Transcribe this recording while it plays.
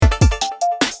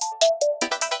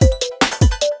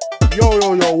Yo,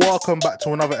 welcome back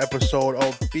to another episode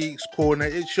of Beaks Corner.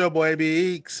 It's your boy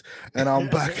Beaks, and I'm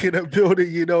back in the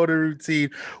building. You know the routine.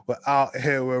 We're out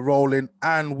here, we're rolling,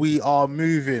 and we are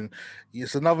moving.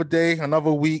 It's another day,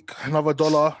 another week, another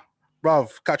dollar. Bruv,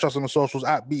 catch us on the socials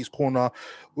at Beats Corner,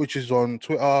 which is on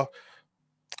Twitter,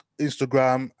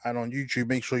 Instagram, and on YouTube.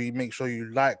 Make sure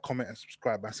you like, comment, and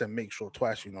subscribe. I said make sure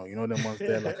twice, you know them ones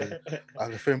there like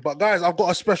a thing. But guys, I've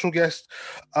got a special guest.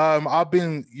 I've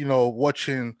been,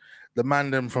 watching the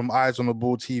man them from Eyes on the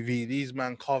Ball TV. These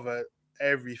man cover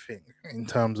everything in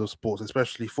terms of sports,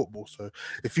 especially football. So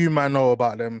if you man know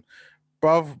about them,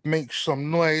 bruv, make some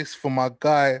noise for my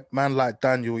guy, man like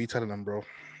Daniel. What you telling them, bro?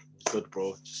 Good,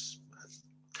 bro. Just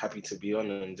happy to be on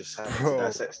and just happy to Bro.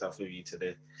 dissect stuff with you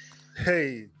today.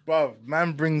 Hey, bruv,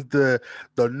 man brings the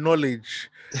knowledge.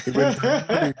 He brings the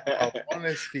knowledge, bruv.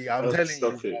 Honestly, I'm telling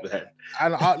Stop you, it, man.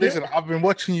 And listen, I've been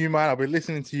watching you, man. I've been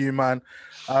listening to you, man.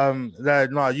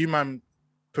 You man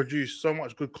produce so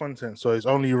much good content, so it's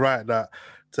only right that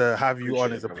to have you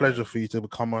on. Appreciate It's a it, pleasure man. for you to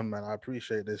come on, man. I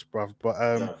appreciate this, bruv. But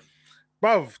No.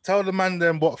 bruv, tell the man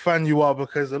then what fan you are,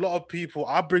 because a lot of people,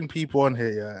 I bring people on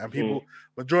here, yeah, and people,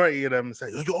 majority of them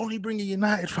say, you're only bringing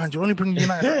United fans, you're only bringing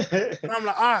United fans. And I'm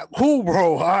like, all right, cool,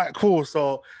 bro. All right, cool.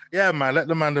 So, yeah, man, let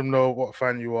the man them know what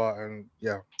fan you are. And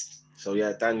yeah. So,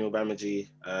 yeah, Daniel Bamaji,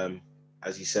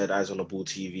 as you said, Eyes on the Ball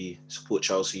TV, support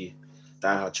Chelsea,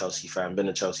 diehard Chelsea fan, been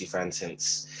a Chelsea fan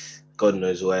since God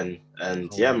knows when.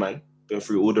 And yeah, man, been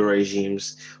through all the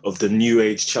regimes of the new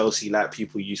age Chelsea, like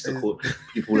people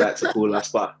like to call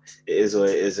us, but it is what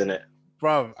it is, isn't it?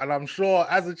 Bruv, and I'm sure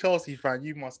as a Chelsea fan,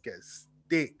 you must get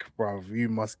stick, bruv. You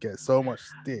must get so much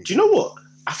stick. Do you know what?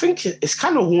 I think it's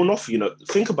kind of worn off,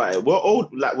 Think about it. We're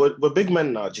old, like we're big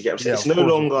men now. Do you get what I'm saying?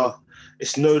 Yeah,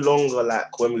 It's no longer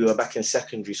like when we were back in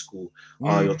secondary school.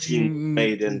 Your team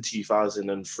made in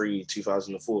 2003,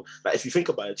 2004. Like if you think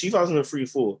about it, 2003,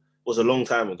 4 was a long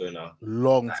time ago now.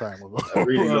 Long time ago. A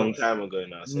really long time ago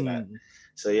now.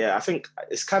 So yeah, I think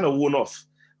it's kind of worn off.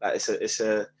 Like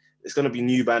it's gonna be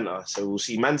new banter. So we'll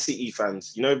see. Man City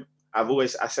fans,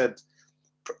 I said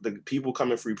the people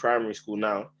coming through primary school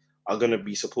now are going to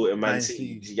be supporting Man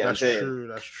City. You get what I'm saying?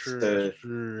 That's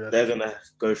true. They're going to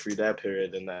go through their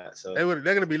period and that. So they're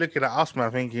going to be looking at us,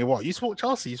 man, thinking, what? You support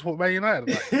Chelsea? You support Man United?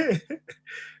 Like,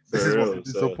 this is what we're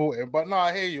supporting. But no,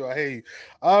 I hear you.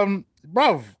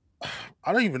 Bruv,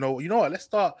 I don't even know. You know what? Let's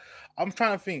start. I'm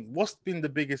trying to think. What's been the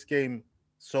biggest game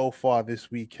so far this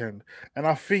weekend? And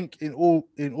I think in all,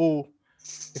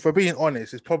 if we're being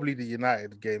honest, it's probably the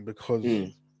United game because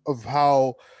of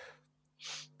how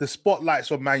the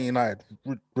spotlight's on Man United,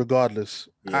 regardless.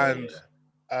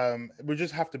 We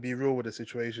just have to be real with the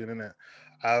situation, innit?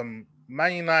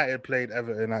 Man United played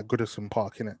Everton at Goodison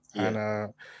Park, innit? Yeah.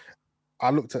 And I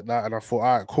looked at that and I thought,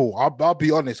 all right, cool. I'll be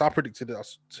honest. I predicted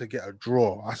us to get a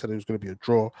draw. I said it was going to be a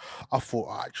draw. I thought,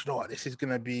 all right, you know what? This is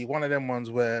going to be one of them ones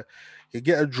where you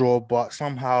get a draw, but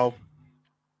somehow,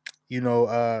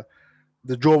 the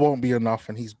draw won't be enough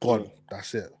and he's gone.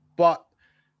 That's it. But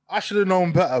I should have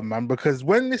known better, man, because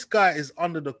when this guy is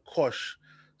under the cosh,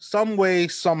 some way,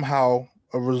 somehow,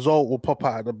 a result will pop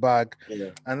out of the bag. Yeah.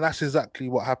 And that's exactly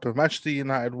what happened. Manchester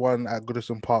United won at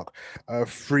Goodison Park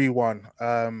 3-1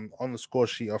 on the score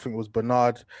sheet. I think it was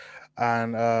Bernard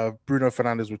and Bruno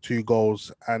Fernandes with 2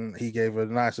 goals. And he gave a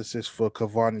nice assist for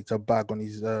Cavani to bag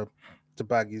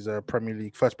his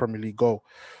first Premier League goal.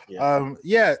 Yeah.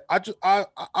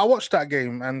 I watched that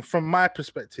game, and from my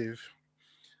perspective,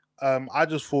 I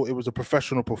just thought it was a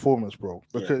professional performance, bro,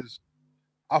 because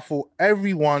I thought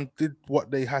everyone did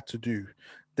what they had to do.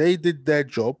 They did their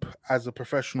job as a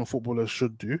professional footballer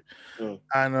should do.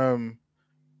 And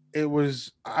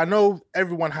I know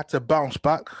everyone had to bounce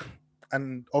back,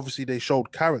 and obviously they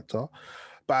showed character,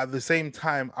 but at the same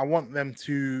time, I want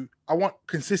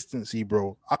consistency,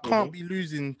 bro. I can't be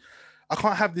losing. I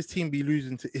can't have this team be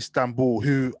losing to Istanbul,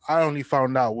 who I only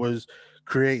found out was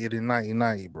created in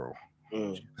 1990, bro.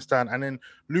 Understand? And then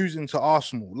losing to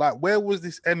Arsenal. Like, where was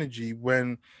this energy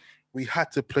when we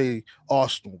had to play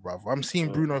Arsenal, bruv? I'm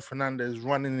seeing Bruno Fernandes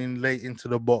running in late into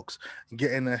the box,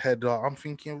 getting a header. I'm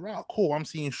thinking, right, cool. I'm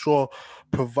seeing Shaw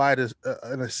provide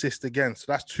an assist again. So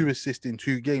that's 2 assists in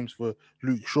 2 games for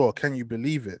Luke Shaw. Can you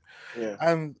believe it? Yeah.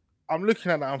 And I'm looking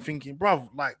at that, I'm thinking, bruv,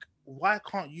 like, why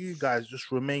can't you guys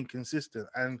just remain consistent?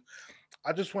 And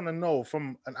I just want to know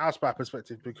from an outside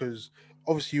perspective, because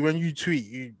obviously when you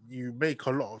tweet, you make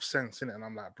a lot of sense in it, and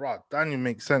I'm like, bro, Daniel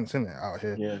makes sense in it out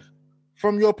here. Yeah.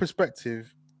 From your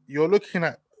perspective, you're looking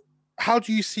at, how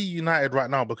do you see United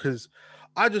right now? Because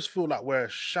I just feel like we're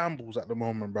shambles at the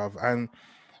moment, bruv, and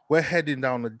we're heading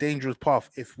down a dangerous path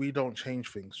if we don't change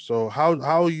things. So how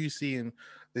are you seeing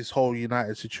this whole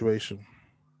United situation?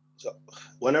 So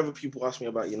whenever people ask me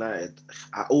about United,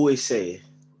 I always say,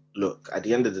 look, at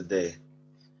the end of the day,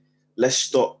 let's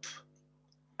stop.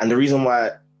 And the reason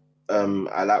why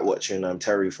I like watching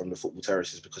Terry from the Football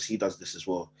Terrace is because he does this as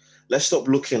well. Let's stop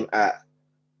looking at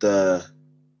the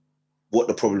what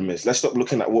the problem is. Let's stop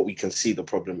looking at what we can see the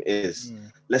problem is.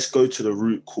 Let's go to the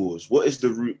root cause. What is the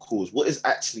root cause? What is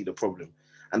actually the problem?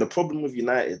 And the problem with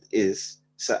United is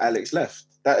Sir Alex left.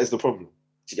 That is the problem. Do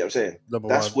you get what I'm saying?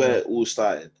 That's where it all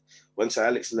started. When Sir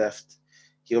Alex left,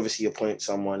 he obviously appoints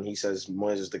someone. He says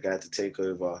Moyes is the guy to take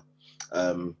over.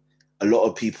 A lot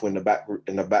of people in the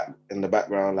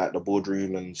background, like the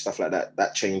boardroom and stuff like that,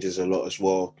 that changes a lot as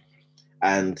well.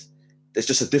 And there's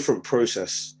just a different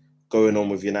process going on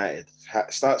with United.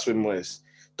 Starts with Moyes,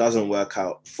 doesn't work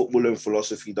out. Footballing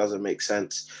philosophy doesn't make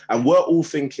sense. And we're all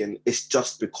thinking it's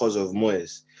just because of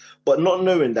Moyes. But not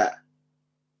knowing that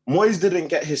Moyes didn't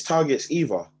get his targets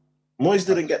either. Moyes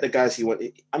didn't get the guys he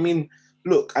wanted. I mean,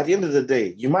 look, at the end of the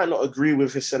day, you might not agree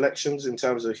with his selections in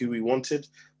terms of who he wanted,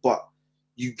 but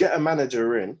you get a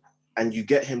manager in and you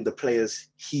get him the players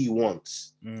he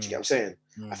wants. Do you get what I'm saying?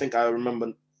 I think I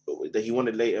remember that he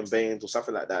wanted Leighton Baines or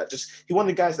something like that. Just he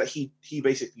wanted guys that he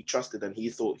basically trusted and he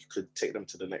thought he could take them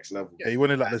to the next level. Yeah, he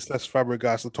wanted like the Cesc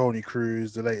Fabregas, the Tony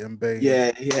Cruz, the Leighton Baines.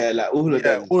 Yeah, like all of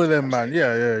them. All of them, man.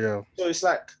 Yeah. So it's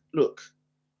like, look,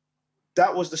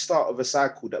 that was the start of a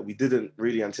cycle that we didn't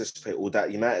really anticipate, or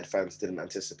that United fans didn't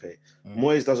anticipate.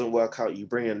 Moyes doesn't work out. You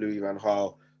bring in Louis van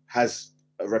Gaal, has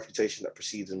a reputation that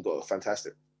precedes and got a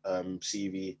fantastic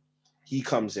CV. He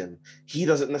comes in. He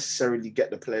doesn't necessarily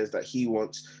get the players that he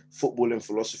wants. Footballing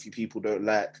philosophy people don't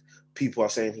like. People are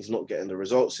saying he's not getting the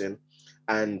results in.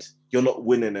 And you're not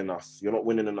winning enough. You're not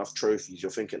winning enough trophies.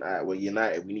 You're thinking, all right, we're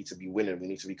United. We need to be winning. We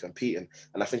need to be competing.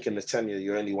 And I think in the tenure,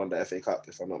 you only won the FA Cup,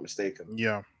 if I'm not mistaken.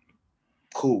 Yeah.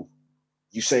 Cool.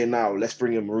 You say now, let's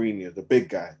bring in Mourinho, the big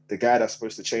guy, the guy that's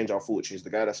supposed to change our fortunes, the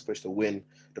guy that's supposed to win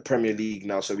the Premier League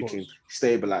now so we can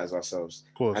stabilize ourselves.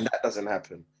 And that doesn't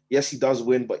happen. Yes, he does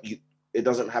win, but it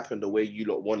doesn't happen the way you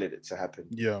lot wanted it to happen.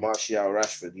 Yeah. Martial,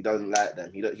 Rashford, he doesn't like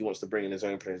them. He wants to bring in his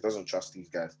own players, doesn't trust these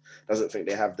guys, doesn't think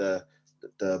they have the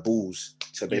balls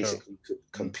to basically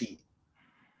compete.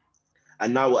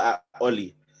 And now we're at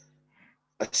Oli,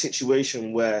 a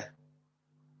situation where,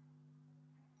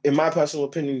 in my personal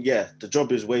opinion, the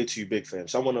job is way too big for him.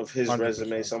 Someone of his 100%.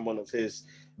 Resume, someone of his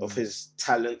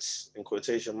talents, in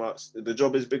quotation marks, the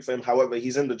job is big for him. However,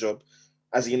 he's in the job.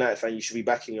 As a United fan, you should be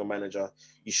backing your manager.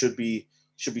 You should be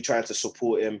trying to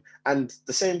support him. And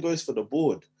the same goes for the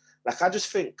board. Like, I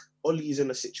just think Ollie's in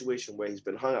a situation where he's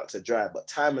been hung out to dry, but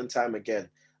time and time again,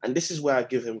 and this is where I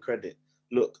give him credit.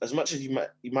 Look, as much as you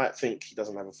might think he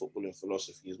doesn't have a footballing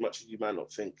philosophy, as much as you might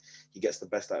not think he gets the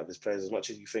best out of his players, as much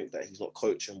as you think that he's not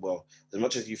coaching well, as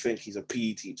much as you think he's a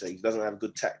PE teacher, he doesn't have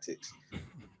good tactics.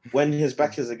 When his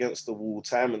back is against the wall,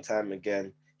 time and time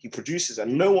again, he produces,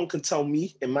 and no one can tell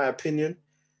me, in my opinion,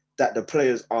 that the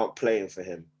players aren't playing for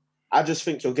him. I just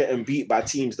think you're getting beat by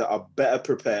teams that are better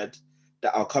prepared,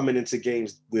 that are coming into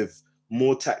games with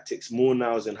more tactics, more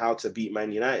nows in how to beat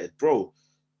Man United. Bro,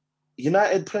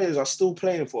 United players are still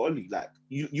playing for Oli. Like,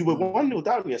 you were 1-0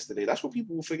 down yesterday. That's what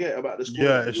people will forget about the score.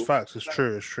 Yeah, it's facts. It's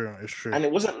true. And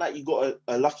it wasn't like you got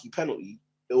a lucky penalty.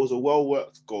 It was a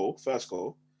well-worked goal, first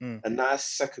goal, a nice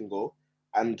second goal,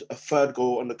 and a third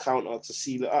goal on the counter to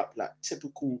seal it up. Like,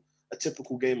 a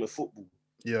typical game of football.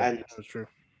 Yeah, and that's true.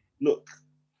 Look,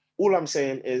 all I'm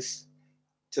saying is,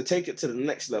 to take it to the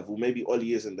next level, maybe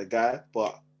Oli isn't the guy,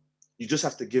 but you just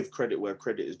have to give credit where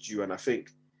credit is due. And I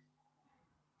think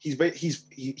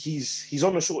he's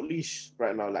on a short leash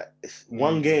right now. Like,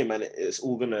 one game and it's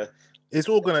all gonna.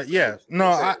 Yeah.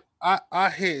 No, I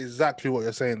hear exactly what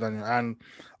you're saying, Daniel, and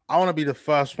I want to be the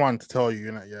first one to tell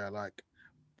you, like,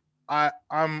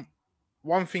 I'm.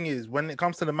 One thing is, when it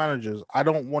comes to the managers, I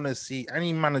don't want to see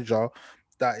any manager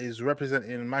that is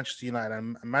representing Manchester United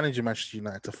and managing Manchester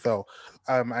United to fail.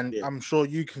 I'm sure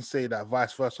you can say that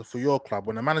vice versa for your club.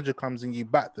 When a manager comes in, you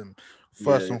back them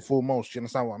first and foremost. You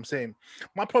understand what I'm saying?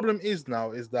 My problem is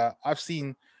that I've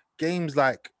seen games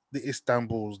like the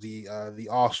Istanbuls, the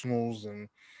Arsenals, and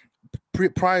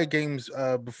prior games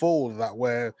before all that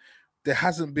where there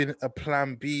hasn't been a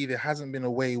plan B. There hasn't been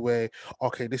a way where,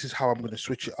 okay, this is how I'm going to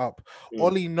switch it up.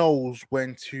 Ollie knows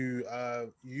when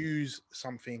to use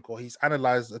something, or he's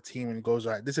analyzed a team and goes,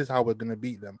 right, this is how we're going to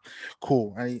beat them.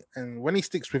 Cool. And when he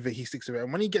sticks with it, he sticks with it.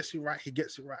 And when he gets it right, he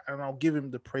gets it right. And I'll give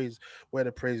him the praise where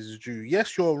the praise is due.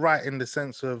 Yes, you're right in the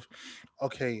sense of,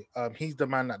 okay, he's the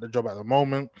man at the job at the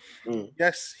moment.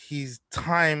 Yes, his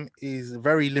time is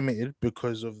very limited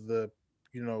because of the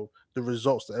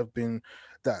results that have been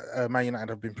that Man United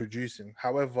have been producing.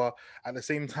 However, at the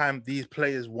same time, these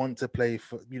players want to play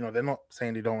for. They're not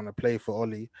saying they don't want to play for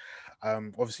Oli.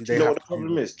 Obviously, Do they you know have what the to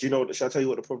problem is? Do you know? Shall I tell you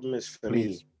what the problem is for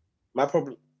please, me? My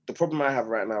problem, the problem I have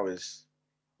right now is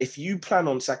if you plan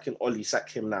on sacking Oli, sack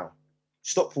him now.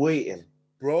 Stop waiting. Do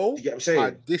bro. you get what I'm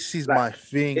saying? This is Like, my it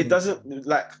thing. doesn't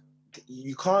like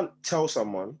you can't tell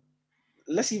someone.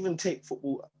 Let's even take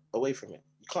football away from it.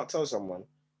 You can't tell someone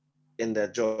in their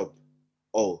job,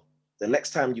 oh, the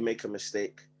next time you make a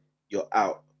mistake, you're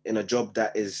out in a job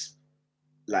that is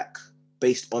like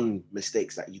based on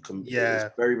mistakes that you can. It's Yeah,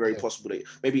 very, very yeah. possible that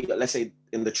maybe let's say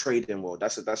in the trading world,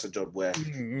 that's a job where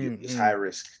it's high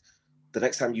risk. The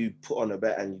next time you put on a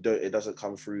bet and it doesn't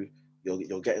come through,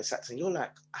 you're getting sacked, and you're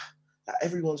like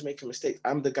everyone's making mistakes.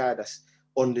 I'm the guy that's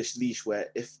on this leash where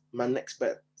if my next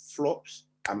bet flops,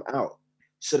 I'm out.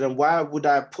 So then why would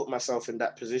I put myself in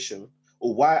that position,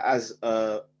 or why as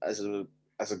a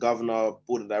governor,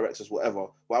 board of directors, whatever,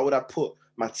 why would I put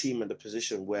my team in the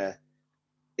position where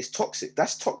it's toxic?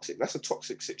 That's toxic. That's a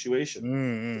toxic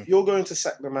situation. If you're going to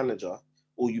sack the manager,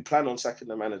 or you plan on sacking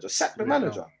the manager, sack the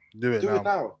manager. Do it Do it now.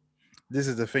 now. This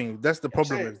is the thing. That's the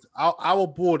problem. saying. Is our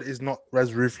board is not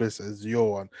as ruthless as your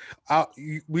one.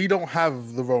 We don't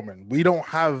have the Roman. We don't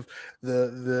have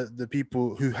the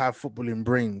people who have footballing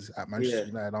brains at Manchester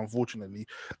United, unfortunately.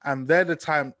 And they're the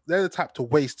type to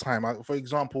waste time. For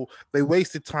example, they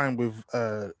wasted time with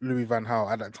Louis van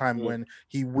Gaal at that time when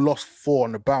he lost 4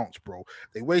 on the bounce, bro.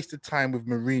 They wasted time with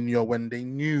Mourinho when they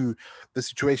knew the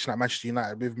situation at Manchester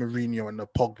United with Mourinho and the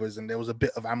Pogbas, and there was a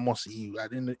bit of animosity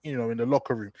in the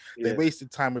locker room. They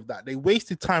wasted time with that. They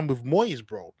wasted time with Moyes,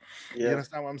 bro. You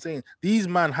understand what I'm saying? These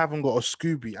men haven't got a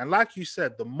Scooby. And like you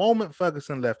said, the moment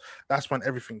Ferguson left, that's when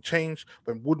everything changed.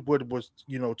 When Woodward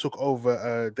took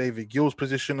over David Gill's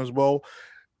position as well.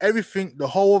 Everything, the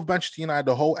whole of Manchester United,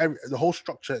 the whole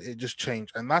structure, it just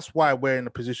changed. And that's why we're in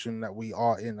the position that we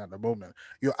are in at the moment.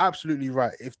 You're absolutely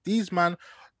right. If these men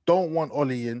don't want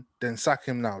Oli in, then sack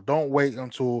him now. Don't wait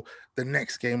until the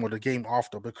next game or the game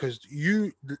after, because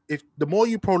if the more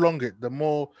you prolong it, the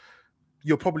more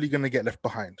you're probably going to get left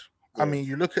behind. I mean,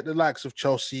 you look at the likes of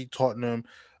Chelsea, Tottenham,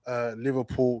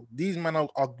 Liverpool. These men are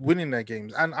winning their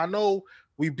games, and I know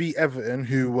we beat Everton,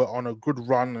 who were on a good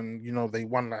run, and they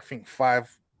won, I think,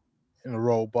 5 in a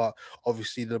row. But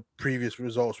obviously, the previous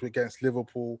results against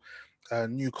Liverpool,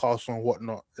 Newcastle, and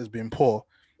whatnot has been poor.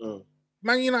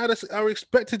 Man United are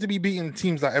expected to be beating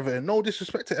teams like Everton. No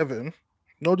disrespect to Everton.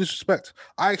 No disrespect.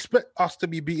 I expect us to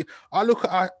be beaten. I look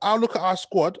at our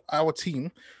squad, our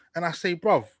team, and I say,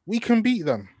 bruv, we can beat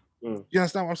them. You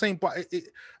understand what I'm saying? But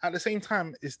at the same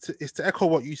time, is to echo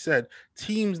what you said.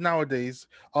 Teams nowadays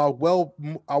are well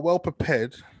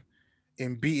prepared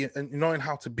in beating and knowing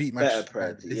how to beat Manchester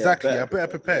United. Exactly, better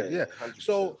prepared. Yeah.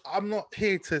 So I'm not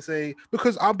here to say,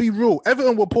 because I'll be real.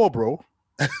 Everton were poor, bro.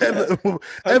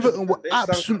 Everton were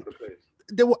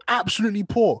absolutely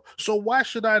poor. So why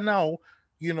should I now,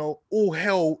 all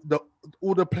hell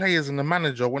all the players and the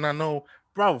manager when I know,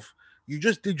 bruv, you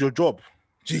just did your job.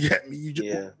 Do you get me? You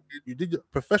did your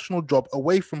professional job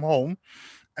away from home,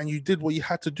 and you did what you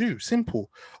had to do.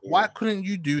 Simple. Why couldn't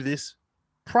you do this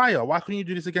prior? Why couldn't you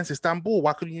do this against Istanbul?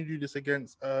 Why couldn't you do this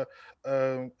against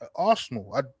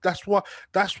Arsenal? That's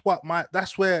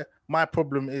where my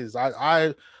problem is.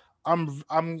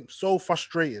 I'm so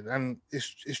frustrated, and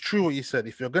it's true what you said.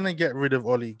 If you're gonna get rid of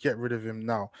Oli, get rid of him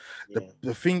now.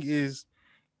 The thing is,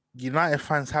 United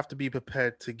fans have to be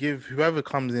prepared to give whoever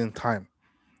comes in time.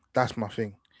 That's my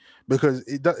thing, because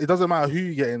it doesn't matter who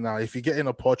you get in now. If you get in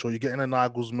a Poch or you get in a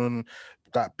Nagelsmann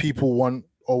that people want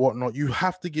or whatnot, you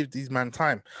have to give these men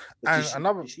time. And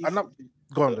another,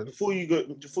 go on then. Before you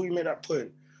make that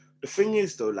point, the thing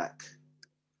is though, like,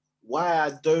 why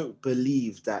I don't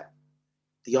believe that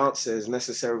the answer is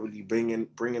necessarily bringing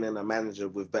in a manager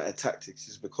with better tactics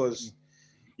is because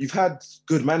you've had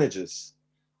good managers.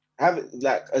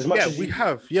 As much as we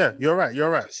have. Yeah, you're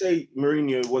right. Say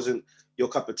Mourinho wasn't your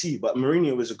cup of tea, but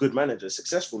Mourinho is a good manager,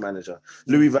 successful manager.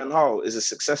 Louis van Gaal is a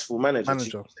successful manager. You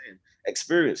know what I'm saying?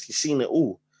 Experienced, he's seen it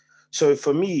all. So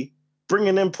for me,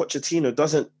 bringing in Pochettino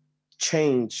doesn't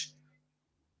change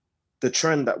the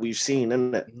trend that we've seen,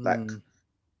 isn't it? Like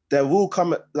there will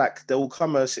come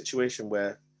a situation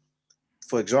where,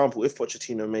 for example, if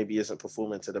Pochettino maybe isn't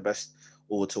performing to the best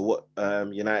or to what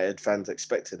United fans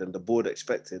expected and the board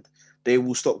expected, they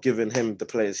will stop giving him the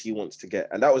players he wants to get.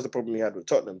 And that was the problem he had with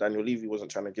Tottenham. Daniel Levy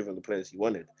wasn't trying to give him the players he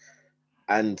wanted.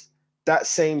 And that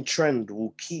same trend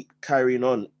will keep carrying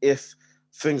on if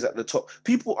things at the top...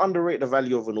 People underrate the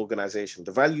value of an organization,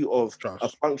 the value of a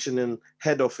functioning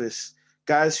head office,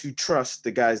 guys who trust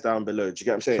the guys down below. Do you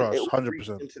get what I'm saying? Trust,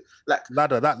 100%. Like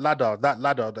that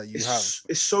ladder that you have.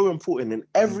 It's so important in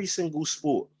every single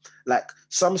sport. Like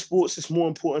some sports, it's more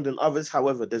important than others.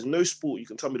 However, there's no sport you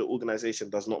can tell me the organization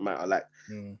does not matter. Like,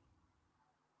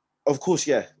 of course,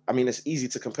 yeah. I mean, it's easy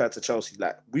to compare to Chelsea.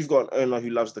 Like, we've got an owner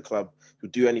who loves the club, who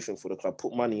do anything for the club,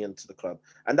 put money into the club.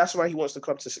 And that's why he wants the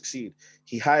club to succeed.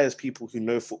 He hires people who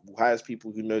know football, hires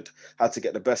people who know how to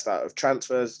get the best out of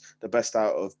transfers, the best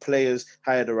out of players,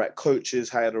 hire the right coaches,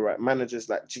 hire the right managers.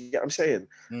 Like, do you get what I'm saying?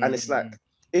 And it's like,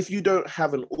 if you don't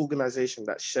have an organization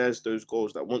that shares those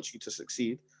goals, that wants you to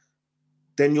succeed,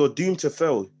 then you're doomed to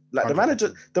fail. Like,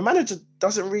 100%. the manager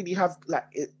doesn't really have, like,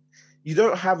 it. You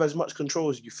don't have as much control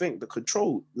as you think. The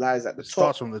control lies at the top.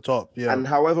 Starts from the top, yeah. And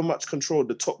however much control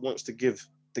the top wants to give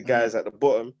the guys at the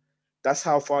bottom, that's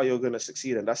how far you're going to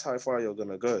succeed, and that's how far you're going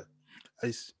to go.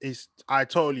 I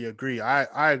totally agree.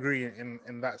 I agree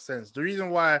in that sense. The reason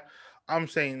why I'm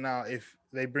saying now, if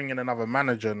they bring in another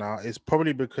manager now, is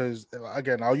probably because,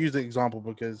 again, I'll use the example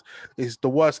because it's the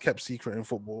worst kept secret in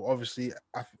football. Obviously,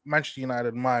 Manchester United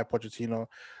admire Pochettino.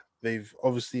 They've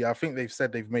obviously, I think they've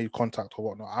said they've made contact or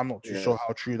whatnot. I'm not too sure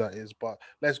how true that is, but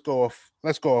let's go off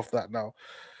that now.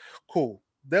 Cool.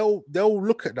 They'll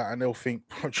look at that and they'll think,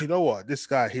 but you know what? This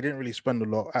guy, he didn't really spend a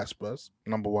lot at Spurs,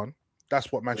 number one.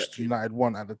 That's what Manchester United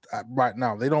want at right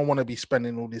now. They don't want to be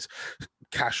spending all this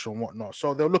cash and whatnot.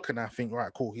 So they'll look at that and think,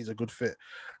 right, cool, he's a good fit.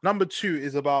 Number two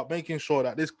is about making sure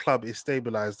that this club is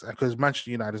stabilized, because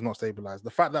Manchester United is not stabilized.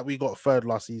 The fact that we got third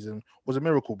last season was a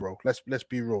miracle, bro. Let's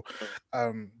be real.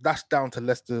 That's down to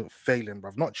Leicester failing,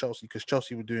 bro. Not Chelsea, because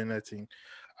Chelsea were doing their thing.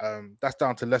 That's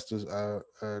down to Leicester's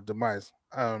demise.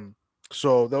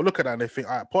 So they'll look at that and they think,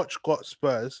 all right, Poch got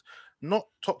Spurs, not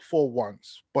top four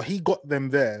once, but he got them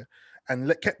there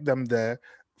and kept them there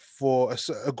for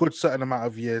a good certain amount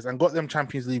of years and got them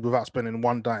Champions League without spending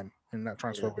one dime in that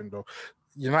transfer window.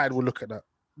 United will look at that.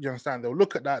 You understand? They'll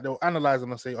look at that, they'll analyze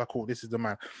them and say, oh, cool, this is the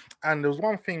man. And there was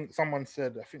one thing someone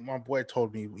said, I think my boy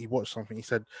told me, he watched something, he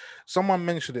said, someone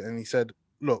mentioned it and he said,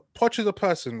 look, Poch is a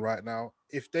person right now.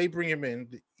 If they bring him in,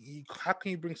 how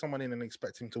can you bring someone in and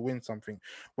expect him to win something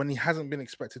when he hasn't been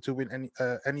expected to win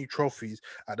any trophies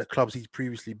at the clubs he's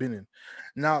previously been in?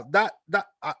 Now that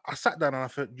I sat down and I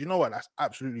thought, you know what, that's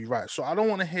absolutely right. So I don't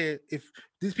want to hear if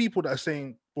these people that are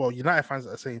saying, well, United fans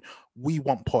that are saying we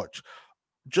want Poch,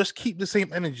 just keep the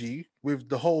same energy with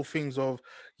the whole things of,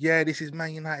 yeah, this is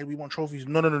Man United, we want trophies.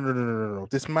 No.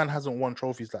 This man hasn't won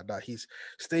trophies like that. He's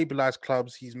stabilized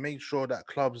clubs. He's made sure that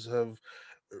clubs have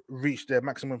reached their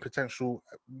maximum potential,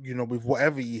 with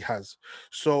whatever he has.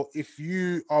 So if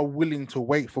you are willing to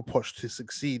wait for Poch to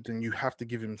succeed, then you have to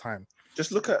give him time.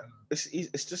 Just look at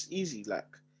it's just easy. Like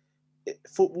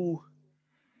football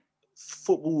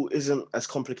isn't as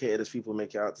complicated as people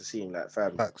make it out to seem. Like,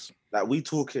 fam, facts. Like, we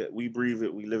talk it, we breathe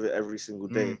it, we live it every single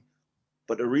day.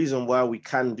 But the reason why we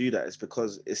can do that is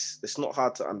because it's not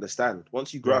hard to understand.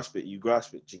 Once you grasp it, you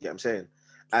grasp it. Do you get what I'm saying?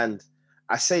 And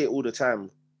I say it all the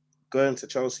time. Going to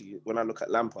Chelsea, when I look at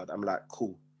Lampard, I'm like,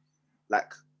 cool.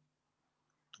 Like,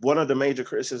 one of the major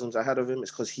criticisms I had of him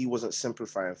is because he wasn't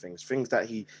simplifying things that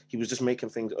he was just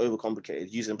making things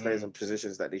overcomplicated, using players in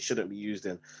positions that they shouldn't be used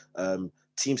in,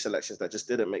 team selections that just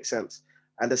didn't make sense.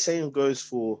 And the same goes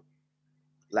for,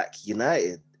 like,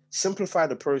 United. Simplify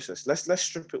the process. Let's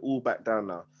strip it all back down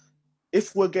now.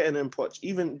 If we're getting in Poch,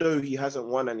 even though he hasn't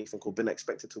won anything or been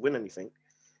expected to win anything,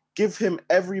 give him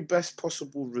every best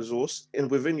possible resource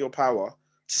within your power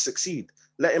to succeed.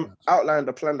 Let him outline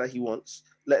the plan that he wants.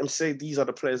 Let him say, these are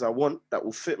the players I want that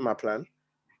will fit my plan,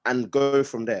 and go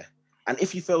from there. And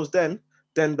if he fails, then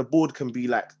the board can be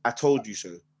like, I told you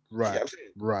so. Right. You know what I'm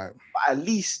saying? Right. But at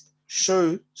least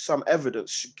show some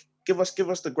evidence. Give us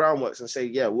the groundworks and say,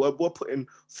 yeah, we're putting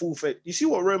full faith. You see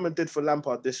what Roman did for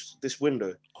Lampard this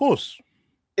window? Of course.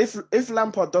 If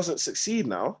Lampard doesn't succeed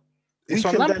now, it's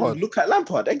we can then look at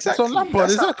Lampard. Exactly. It's on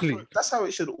Lampard, exactly. That's how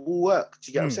it should all work. Do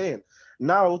you get what I'm saying?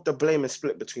 Now the blame is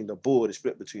split between the board, it's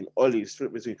split between Ollie, it's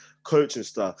split between coaching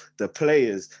staff, the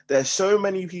players. There's so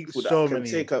many people that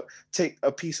can take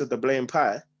a piece of the blame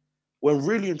pie, when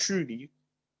really and truly,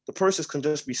 the process can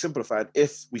just be simplified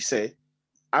if we say,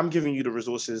 I'm giving you the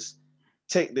resources,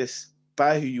 take this,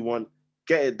 buy who you want,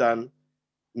 get it done,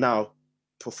 now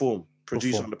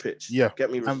produce on the pitch. Yeah.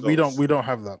 Get me results. And we don't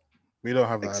have that. We don't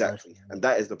have that. Exactly. And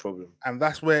that is the problem. And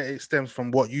that's where it stems from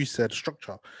what you said,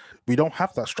 structure. We don't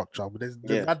have that structure.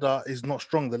 The ladder is not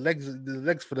strong. The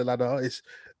legs for the ladder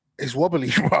is wobbly,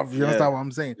 bruv. You understand what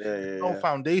I'm saying? There's no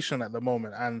foundation at the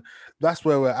moment. And that's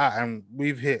where we're at. And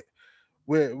we've hit.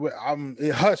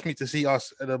 It hurts me to see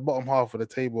us at the bottom half of the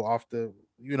table after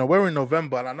we're in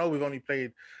November, and I know we've only played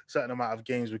a certain amount of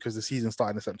games because the season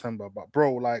started in September. But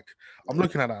bro, like, I'm Yeah.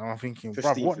 looking at that and I'm thinking, bro,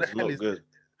 15th what the is hell not is? good.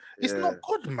 It's Yeah. not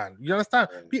good, man. You understand?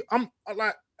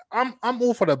 Yeah. I'm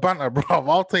all for the banter, bro.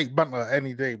 I'll take banter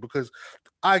any day because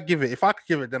I give it. If I could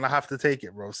give it, then I have to take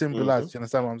it, bro. Simple Mm-hmm. as. You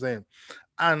understand what I'm saying?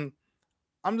 And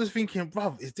I'm just thinking,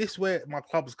 bro, is this where my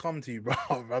club's come to, bro?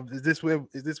 Is this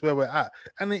where we're at?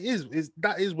 And it is.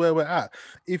 That is where we're at.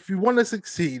 If you want to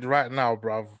succeed right now,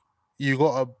 bro, you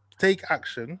gotta take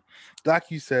action,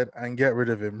 like you said, and get rid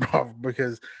of him, bro.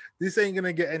 Because this ain't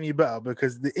gonna get any better.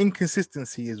 Because the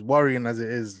inconsistency is worrying as it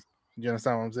is. You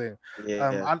understand what I'm saying?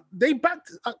 Yeah. They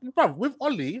backed, bro, with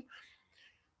Ollie.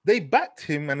 They backed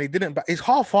him and they didn't back. It's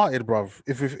half-hearted, bruv.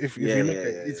 If Yeah. you look Yeah. at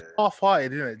it, Yeah. it's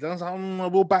half-hearted, isn't it? It doesn't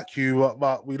sound, we'll back you,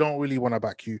 but we don't really want to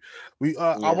back you. I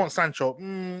Yeah. want Sancho.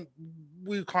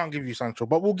 We can't give you Sancho,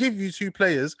 but we'll give you two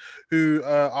players who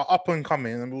are up and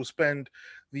coming, and we'll spend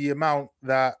the amount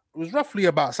that was roughly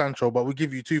about Sancho, but we'll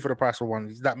give you two for the price of one.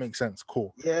 Does that make sense?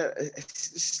 Cool. Yeah.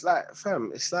 It's like,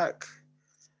 fam. It's like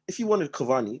if you wanted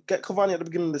Cavani, get Cavani at the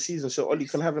beginning of the season, so Oli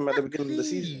can have him at the beginning of the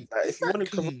season. Exactly. Like if you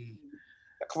wanted Cavani. Exactly.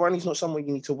 Cavani's not someone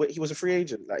you need to wait. He was a free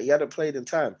agent. Like he hadn't played in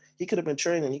time. He could have been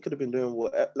training. He could have been doing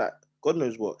what, like God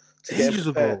knows what, to get him Ages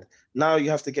prepared. ago. Now you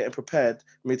have to get him prepared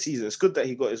mid-season. It's good that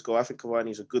he got his goal. I think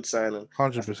Cavani's a good signing.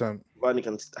 100%. Cavani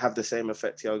can have the same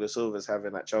effect Thiago Silva's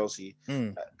having at Chelsea.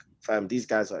 Mm. Like, fam, these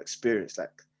guys are experienced.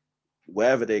 Like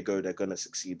wherever they go, they're gonna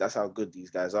succeed. That's how good these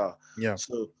guys are. Yeah.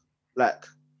 So, like,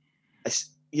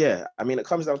 yeah, I mean, it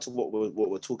comes down to what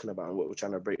we're talking about and what we're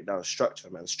trying to break down. Structure,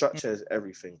 man. Structure is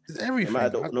everything. It's everything.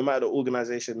 No matter the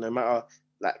organization, no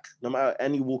matter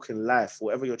any walk in life,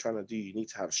 whatever you're trying to do, you need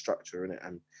to have structure in it.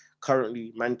 And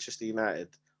currently, Manchester United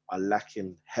are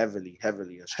lacking heavily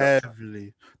in structure.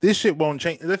 Heavily. This shit won't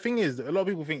change. The thing is, a lot of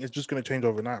people think it's just going to change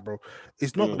overnight, bro.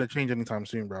 It's not going to change anytime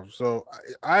soon, bro. So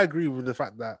I agree with the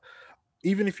fact that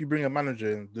even if you bring a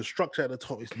manager in, the structure at the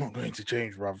top is not going to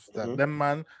change, bruv. That them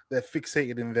man, they're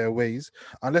fixated in their ways.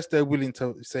 Unless they're willing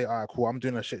to say, all right, cool, I'm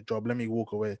doing a shit job, let me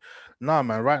walk away. Nah,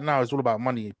 man, right now it's all about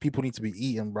money. People need to be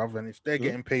eating, bruv. And if they're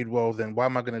getting paid well, then why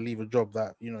am I going to leave a job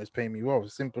that, is paying me well?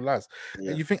 Simple as.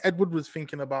 Yeah. And you think Edward was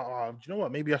thinking about, do you know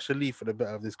what? Maybe I should leave for the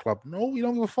better of this club. No, you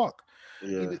don't give a fuck.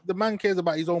 Yeah. The man cares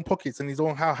about his own pockets and his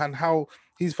own how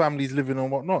his family's living and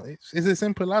whatnot. It's as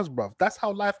simple as, bruv. That's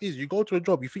how life is. You go to a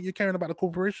job, you think you're caring about the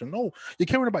corporation. No, you're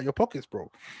caring about your pockets, bro.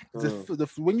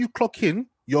 When you clock in,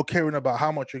 you're caring about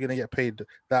how much you're going to get paid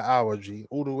that hour, G,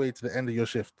 all the way to the end of your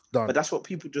shift. Done. But that's what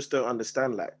people just don't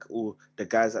understand. Like, all the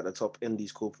guys at the top in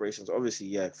these corporations, obviously,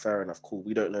 yeah, fair enough, cool.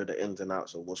 We don't know the ins and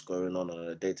outs of what's going on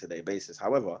a day-to-day basis.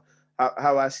 However,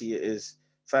 how I see it is,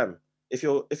 fam, if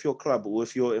your club or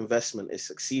if your investment is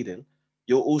succeeding,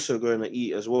 you're also going to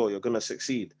eat as well. You're going to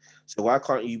succeed. So why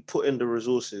can't you put in the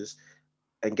resources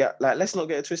and let's not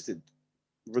get it twisted.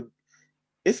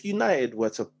 If United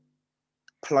were to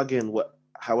plug in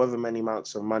however many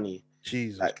amounts of money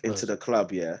into the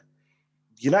club, yeah,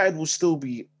 United will still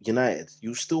be United.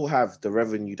 You still have the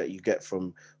revenue that you get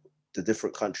from the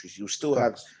different countries. You still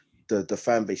have the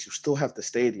fan base. You still have the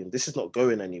stadium. This is not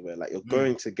going anywhere. Like you're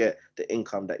going to get the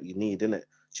income that you need, innit?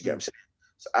 Do you get what I'm saying?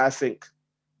 So I think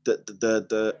that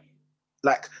the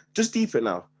just deep it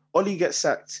now. Oli gets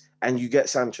sacked and you get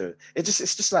Sancho. It's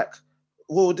just like,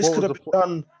 well, this could have been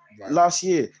done last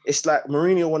year. It's like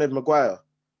Mourinho wanted Maguire.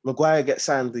 Maguire gets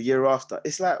signed the year after.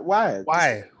 It's like, why?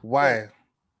 Why?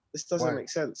 This doesn't make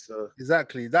sense. So.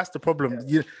 Exactly. That's the problem.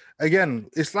 Yeah. Again,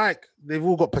 it's like they've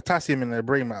all got potassium in their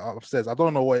brain, man, upstairs. I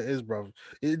don't know what it is, bro.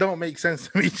 It don't make sense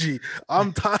to me, G.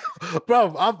 I'm tired, bro.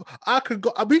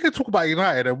 We can talk about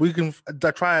United and we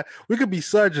can be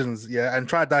surgeons, yeah, and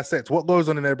try to dissect what goes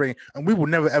on in their brain, and we will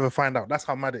never ever find out. That's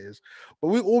how mad it is. But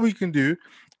all we can do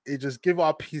is just give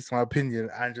our piece, my opinion,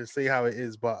 and just say how it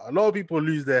is. But a lot of people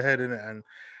lose their head in it, and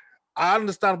I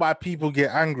understand why people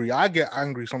get angry. I get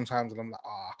angry sometimes, and I'm like,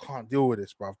 I can't deal with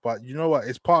this, bruv. But you know what?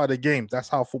 It's part of the game. That's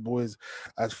how football is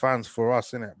as fans for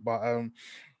us, innit? But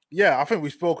yeah, I think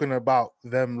we've spoken about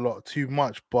them lot too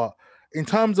much. But in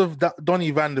terms of that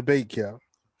Donny van de Beek, yeah,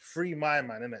 free my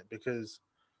man, innit? Because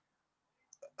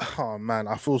oh man,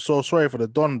 I feel so sorry for the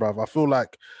Don, bruv. I feel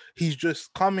like he's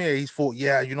just come here. He's thought,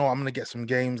 yeah, I'm gonna get some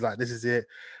games. Like this is it.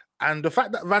 And the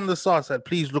fact that Van der Sar said,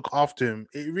 "Please look after him,"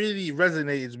 it really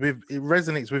resonates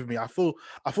with me. I feel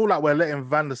like we're letting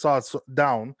Van der Sar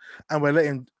down, and we're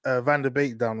letting Van der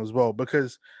Beek down as well,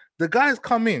 because the guys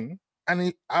come in,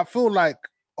 and I feel like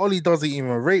Ollie doesn't even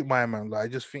rate my man. Like,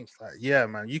 he just thinks like, yeah,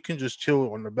 man, you can just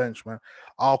chill on the bench, man.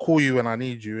 I'll call you when I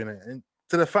need you, innit? And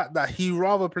to the fact that he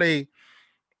rather play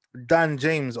Dan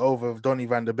James over Donny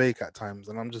van der Beek at times,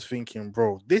 and I'm just thinking,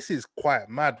 bro, this is quite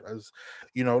mad. As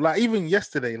you know, like even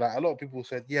yesterday, like a lot of people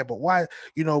said, yeah, but why,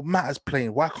 Matt is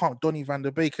playing? Why can't Donny van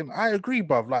der Beek? And I agree,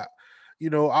 bruv. Like,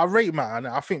 I rate Matt, and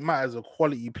I think Matt is a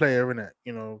quality player, in it.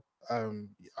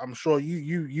 I'm sure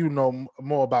you know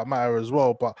more about Matter as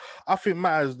well, but I think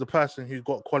Matter is the person who's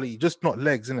got quality, just not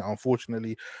legs, in it.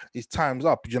 Unfortunately, his time's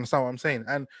up. Do you understand what I'm saying?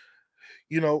 And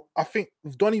I think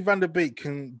if Donny van der Beek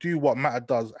can do what Matter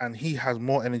does, and he has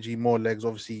more energy, more legs,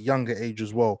 obviously younger age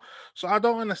as well. So I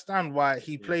don't understand why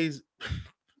he plays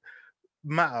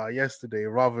Matter yesterday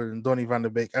rather than Donny van der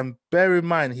Beek. And bear in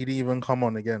mind, he didn't even come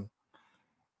on again.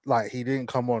 Like, he didn't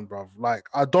come on, bruv. Like,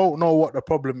 I don't know what the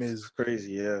problem is.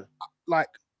 Crazy, yeah. Like,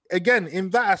 again, in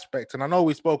that aspect, and I know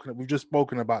we've just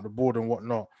spoken about the board and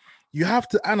whatnot, you have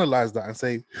to analyze that and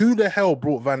say, who the hell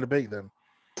brought Van der Beek then?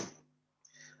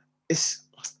 It's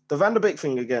the Van der Beek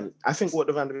thing again. I think what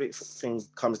the Van der Beek thing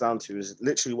comes down to is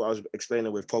literally what I was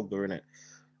explaining with Pogba, in it.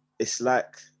 It's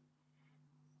like,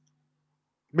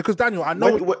 because Daniel, I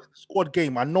know it's a squad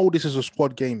game. I know this is a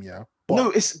squad game, yeah.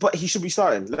 But he should be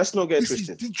starting. Let's not get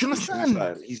twisted. Do you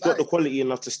understand? He's got the quality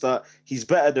enough to start. He's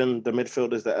better than the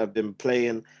midfielders that have been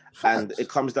playing. Facts. And it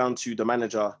comes down to the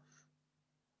manager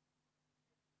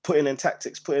putting in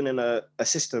tactics, putting in a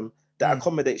system that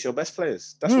accommodates your best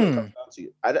players. That's what it comes down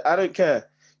to. I don't care.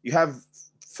 You have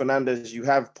Fernandes, you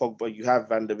have Pogba, you have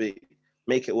Van der Beek.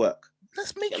 Make it work.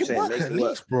 Let's make it work at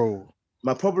least, bro.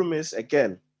 My problem is,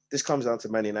 again, this comes down to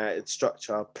Man United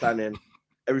structure, planning,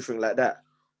 everything like that.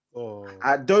 Oh.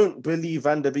 I don't believe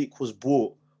Van der Beek was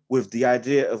bought with the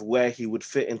idea of where he would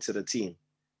fit into the team.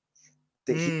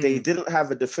 They didn't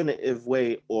have a definitive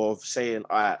way of saying,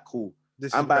 all right, cool.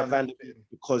 I'm buying Van der Beek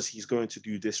because he's going to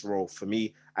do this role for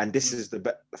me, and this is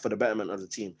for the betterment of the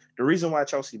team. The reason why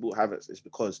Chelsea bought Havertz is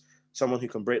because someone who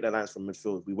can break the lines from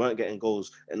midfield. We weren't getting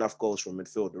enough goals from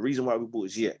midfield. The reason why we bought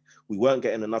Ziyech, we weren't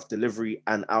getting enough delivery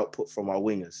and output from our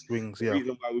wingers. The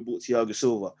reason why we bought Thiago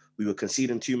Silva, we were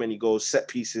conceding too many goals, set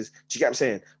pieces. Do you get what I'm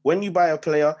saying? When you buy a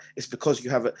player, it's because you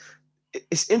have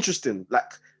it's interesting.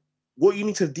 Like, what you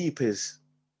need to deep is,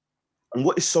 and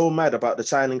what is so mad about the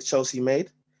signings Chelsea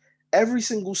made, every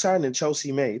single signing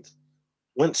Chelsea made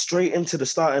went straight into the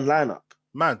starting lineup.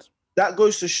 Mad. That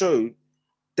goes to show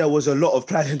there was a lot of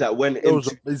planning that went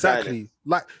into exactly.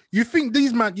 Like, you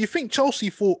think Chelsea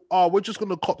thought, we're just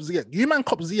gonna cop Ziyech. You man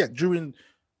cop Ziyech during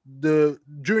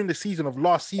the season of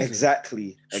last season.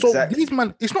 Exactly. So these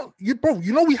man, it's not you, bro.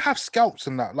 We have scouts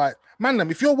and that. Like, man,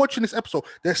 if you're watching this episode,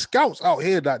 there's scouts out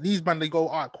here that these man, they go,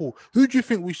 all right, cool. Who do you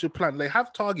think we should plan? They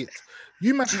have targets.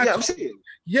 You man, what I'm saying?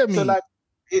 Yeah, me. So like,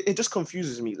 it just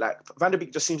confuses me. Like, Van der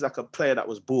Beek just seems like a player that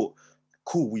was bought.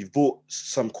 Cool, we've bought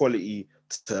some quality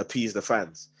to appease the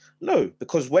fans. No,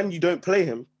 because when you don't play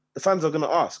him, the fans are going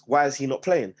to ask, why is he not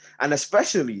playing? And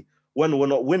especially when we're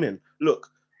not winning. Look,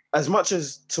 as much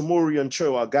as Tomori and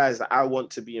Cho are guys that I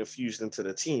want to be infused into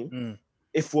the team,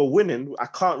 if we're winning, I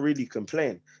can't really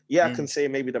complain. Yeah, I can say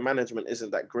maybe the management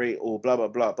isn't that great or blah, blah,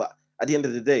 blah. But at the end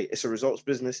of the day, it's a results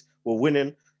business. We're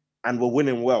winning, and we're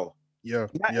winning well. Yeah.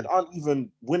 United aren't even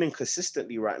winning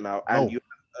consistently right now. And you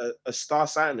have a star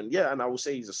signing. Yeah, and I will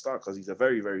say he's a star because he's a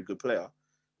very, very good player.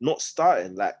 Not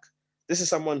starting. Like, this is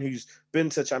someone who's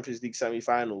been to Champions League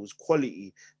semi-finals,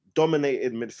 quality,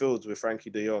 dominated midfields with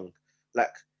Frankie de Jong.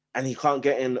 Like, and he can't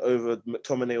get in over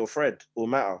McTominay or Fred or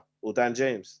Mata or Dan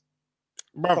James.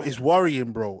 Bro, it's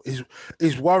worrying, bro.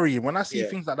 It's worrying. When I see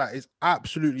things like that, it's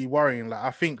absolutely worrying. Like, I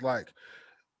think, like,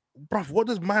 bruv, what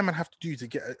does my man have to do to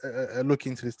get a look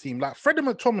into this team? Like, Fred and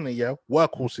McTominay,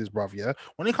 workhorses, bruv,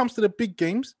 when it comes to the big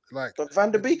games, like... But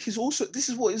Van der Beek is also... This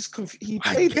is what is... He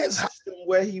played in a system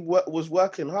where he was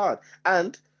working hard.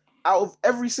 And out of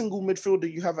every single midfielder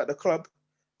you have at the club,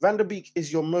 Van der Beek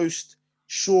is your most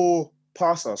sure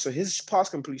passer. So his pass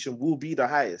completion will be the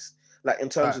highest, like, in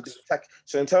terms of the attack.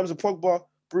 So in terms of Pogba,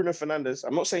 Bruno Fernandes,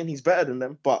 I'm not saying he's better than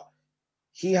them, but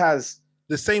he has...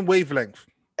 the same wavelength.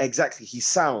 Exactly. He's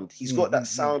sound. He's got that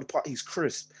sound part. He's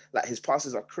crisp. Like, his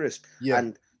passes are crisp. Yeah.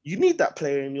 And you need that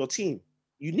player in your team.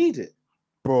 You need it.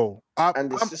 Bro.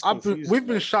 We've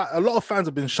been shot. A lot of fans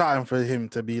have been shouting for him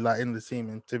to be, like, in the team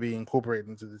and to be incorporated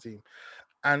into the team.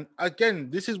 And again,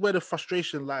 this is where the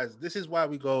frustration lies. This is why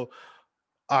we go,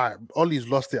 all right, Ollie's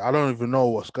lost it. I don't even know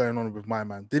what's going on with my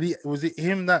man. Was it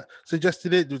him that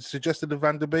suggested it? Suggested the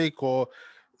Van der Beek, or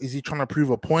is he trying to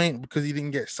prove a point because he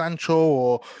didn't get Sancho?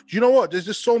 Or do you know what? There's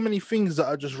just so many things that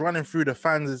are just running through the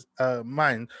fans'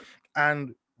 mind,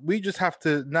 and we just have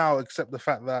to now accept the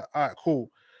fact that, all right,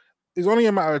 cool. It's only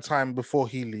a matter of time before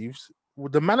he leaves.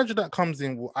 The manager that comes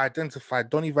in will identify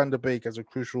Donny van der Beek as a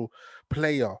crucial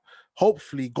player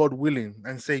hopefully, God willing,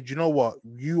 and say, do you know what?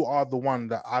 You are the one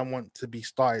that I want to be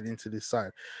started into this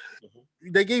side.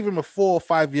 They gave him a 4 or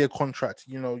 5 year contract.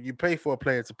 You know, you pay for a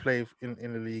player to play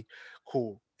in the league.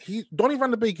 Cool. Donny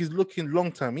van der Beek is looking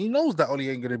long term. He knows that Oli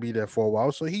ain't gonna be there for a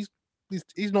while, so he's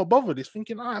not bothered. He's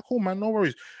thinking, all right, cool, man, no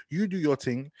worries. You do your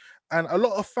thing. And a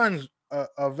lot of fans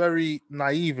are very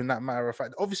naive in that matter of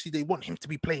fact. Obviously, they want him to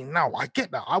be playing now. I get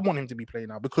that. I want him to be playing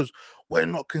now because we're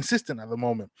not consistent at the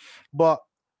moment. But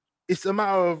it's a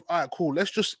matter of, all right, cool.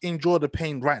 Let's just enjoy the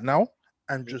pain right now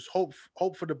and just hope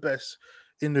for the best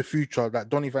in the future that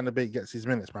Donny van der Beek gets his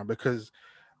minutes, man. Because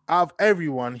out of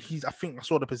everyone, I think I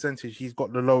saw the percentage. He's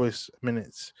got the lowest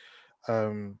minutes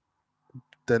than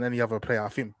any other player. I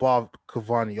think bar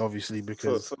Cavani, obviously,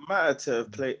 because for Mata to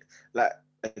play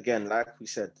like we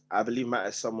said, I believe Mata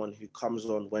is someone who comes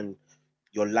on when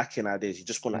you're lacking ideas. You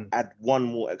just want to add one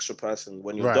more extra person.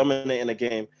 When you're dominating a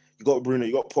game, you got Bruno,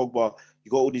 you got Pogba,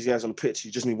 you got all these guys on the pitch.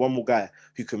 You just need one more guy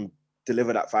who can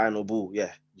deliver that final ball.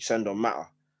 Yeah, you send on Mata.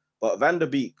 But Van der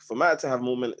Beek, for Mata to have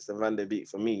more minutes than Van der Beek,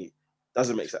 for me,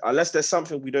 doesn't make sense. Unless there's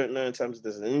something we don't know in terms of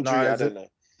there's an injury, I don't know.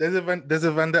 There's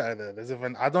a vendetta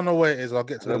there. I don't know where it is. I'll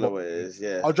get to I don't know where it is.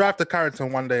 Yeah, I'll drive to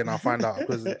Carrington one day and I'll find out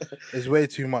because it's way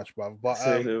too much, bro. But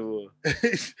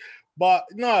but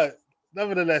no,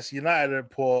 nevertheless, United are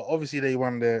poor. Obviously, they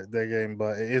won their game,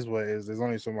 but it is what it is. There's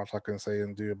only so much I can say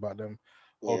and do about them.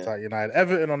 Hold tight, United.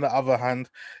 Everton, on the other hand,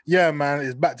 yeah, man,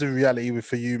 it's back to reality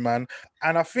for you, man.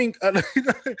 And I think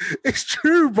it's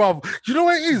true, bro. You know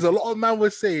what it is? A lot of man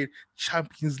was saying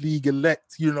Champions League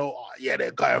elect, you know, oh, yeah,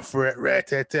 they're going for it,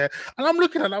 And I'm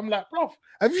looking at it, I'm like, bro,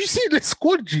 have you seen the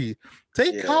squad, G?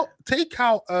 Take out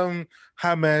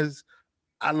James,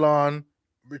 Alan,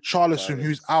 Richarlison,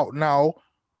 who's out now.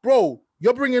 Bro,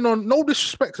 you're bringing on, no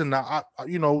disrespect in that.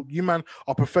 You know, you man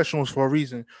are professionals for a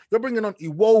reason. You're bringing on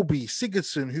Iwobi,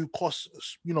 Sigurdsson, who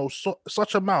costs, you know,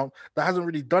 such amount that hasn't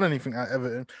really done anything at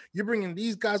Everton. You're bringing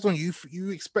these guys on. You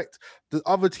expect the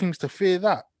other teams to fear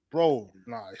that, bro?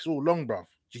 Nah, it's all long, bruv.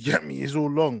 You get me? It's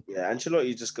all long. Yeah,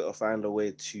 Ancelotti just got to find a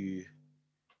way to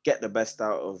get the best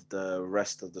out of the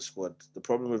rest of the squad. The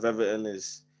problem with Everton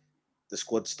is the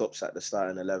squad stops at the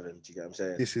starting 11. Do you get what I'm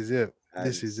saying? This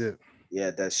is it. Yeah,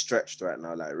 they're stretched right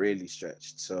now, like really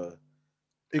stretched. So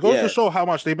it goes to show how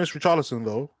much they miss Richarlison,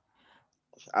 though.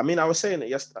 I mean, I was saying it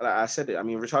yesterday. Like I said it. I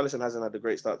mean, Richarlison hasn't had a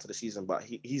great start to the season, but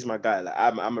he's my guy. Like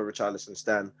I'm a Richarlison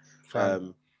stan.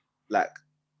 Like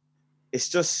it's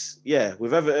just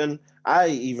with Everton.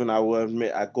 I will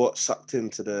admit I got sucked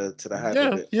into the hype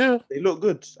of it. Yeah, they look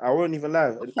good. I won't even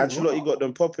lie. Ancelotti got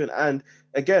them popping, and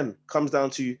again comes down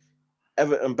to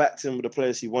Everton backed him with the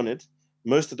players he wanted.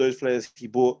 Most of those players he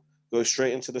bought go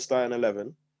straight into the starting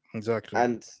 11. Exactly.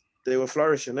 And they were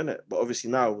flourishing in it. But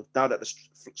obviously now that the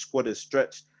squad is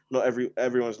stretched, not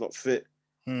everyone's not fit.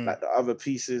 Like the other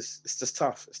pieces, it's just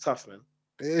tough. It's tough, man.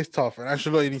 It is tough. And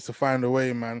Ancelotti needs to find a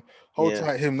way, man. Hold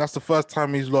tight him. That's the first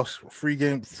time he's lost 3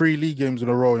 league games in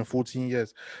a row in 14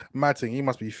 years. Matting, he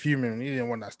must be fuming. He didn't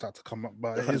want that start to come up,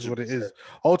 but it is what it is.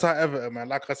 Hold tight, Everton, man.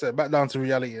 Like I said, back down to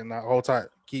reality and that. Hold tight.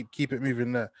 Keep it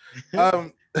moving there.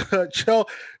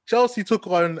 Chelsea took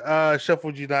on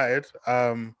Sheffield United.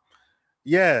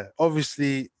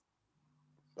 Obviously,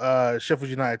 Sheffield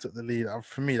United took the lead.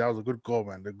 For me, that was a good goal,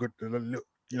 man.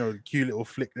 The cute little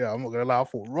flick there. I'm not gonna lie. I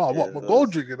thought, what my goal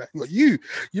drinker? You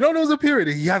know, there was a period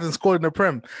that he hadn't scored in the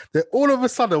Prem. That all of a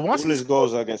sudden, once his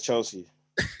goals are against Chelsea.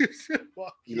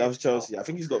 He loves Chelsea. I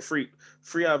think he's got three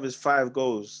out of his 5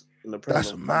 goals in the Prem.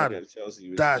 That's mad.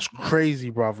 Chelsea, that's crazy,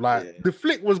 bruv. Like the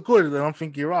flick was good, and I'm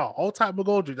thinking, all type of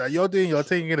goal drinker. You're doing your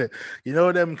thing in it. You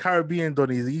know them Caribbean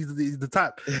Donnies. He's the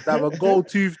type that have a gold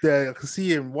tooth there. I can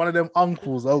see him. One of them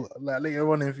uncles. Like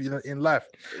later on in life.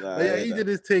 He did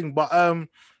his thing, but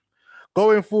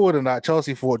going forward in that,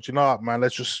 Chelsea thought, you know what, man,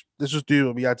 let's just do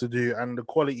what we had to do. And the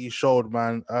quality showed,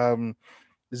 man.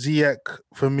 Ziyech,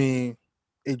 for me,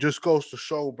 it just goes to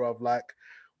show, bruv, like,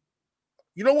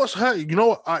 you know what's hurt? You know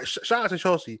what? Shout out to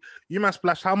Chelsea. You man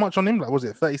splashed how much on him? Like, was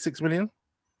it 36 million?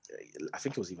 I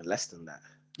think it was even less than that.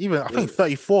 I think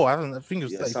 34. I think it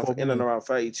was 34 in and around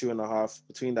 32 and a half,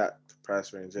 between that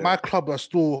price range. Yeah. My club are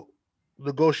still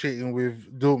negotiating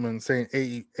with Dortmund, saying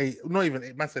 88, not even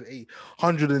 8, man said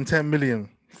 110 million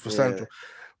for Sancho.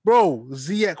 Bro,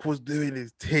 Ziyech was doing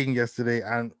his thing yesterday,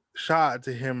 and shout out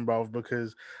to him, bro,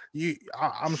 because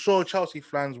I'm sure Chelsea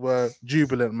fans were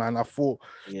jubilant, man. I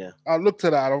looked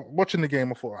at that, watching the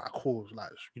game, I thought, cool, like,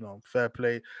 you know, fair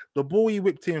play. The ball he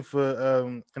whipped in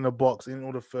for in the box in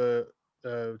order for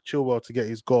Chilwell to get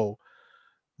his goal.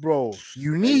 bro,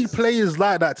 you need players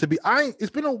like that to be.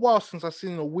 It's been a while since I've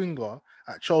seen a winger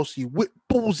at Chelsea whip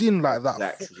balls in like that.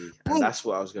 Exactly, Bro, and that's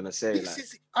what I was gonna say. Like,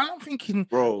 I'm thinking,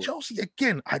 bro, Chelsea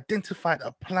again identified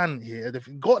a plan here.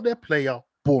 They've got their player,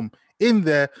 boom, in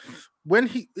there. When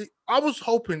I was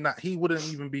hoping that he wouldn't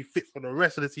even be fit for the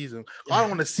rest of the season. I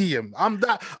don't want to see him. I'm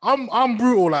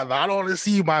brutal like that. I don't want to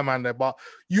see my man there. But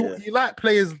you like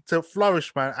players to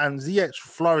flourish, man. And Ziyech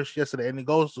flourished yesterday, and it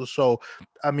goes to show.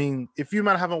 I mean, if you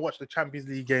man haven't watched the Champions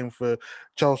League game for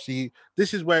Chelsea,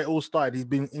 this is where it all started. He's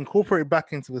been incorporated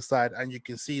back into the side, and you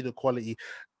can see the quality.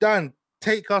 Dan,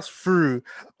 take us through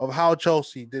of how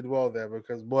Chelsea did well there,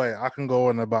 because boy, I can go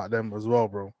on about them as well,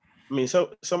 bro. I mean, so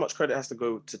much credit has to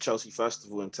go to Chelsea first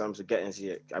of all in terms of getting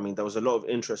Ziyech. I mean, there was a lot of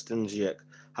interest in Ziyech.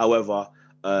 However,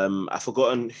 I've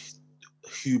forgotten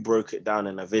who broke it down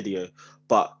in a video,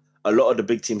 but a lot of the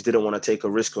big teams didn't want to take a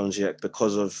risk on Ziyech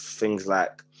because of things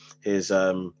like his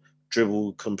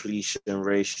dribble completion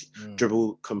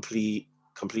ratio,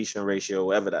 completion ratio,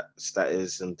 whatever that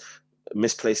is, and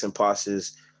misplacing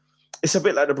passes. It's a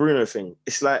bit like the Bruno thing.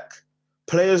 It's like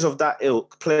players of that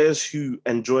ilk, players who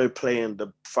enjoy playing the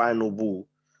final ball,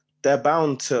 they're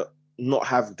bound to not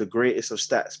have the greatest of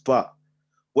stats. But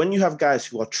when you have guys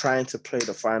who are trying to play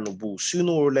the final ball,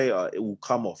 sooner or later it will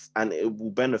come off and it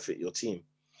will benefit your team.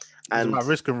 It's about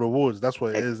risk and rewards. That's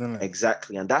what it is, isn't it?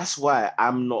 Exactly. And that's why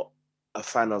I'm not a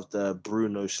fan of the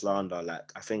Bruno slander. Like,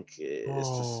 I think it's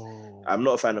just, I'm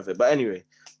not a fan of it. But anyway,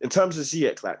 in terms of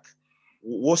Ziyech, like,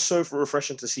 what's so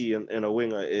refreshing to see in a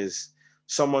winger is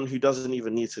someone who doesn't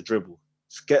even need to dribble.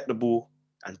 Just get the ball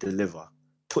and deliver.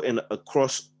 Put in a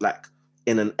cross, like,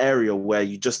 in an area where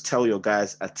you just tell your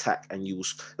guys attack and you will,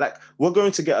 like, we're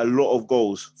going to get a lot of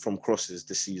goals from crosses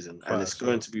this season. And it's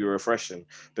going to be refreshing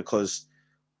because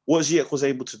what Ziyech was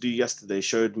able to do yesterday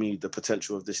showed me the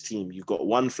potential of this team. You've got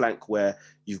one flank where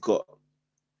you've got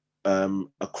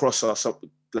a crosser,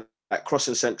 like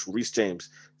crossing central, Reece James,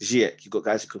 Ziyech. You've got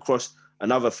guys who can cross.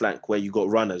 Another flank where you got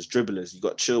runners, dribblers, you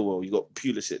got Chilwell, you got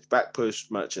Pulisic, back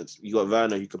post merchants, you got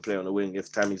Werner who can play on the wing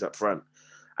if Tammy's up front.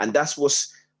 And that's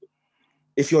what's,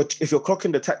 if you're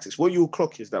clocking the tactics, what you'll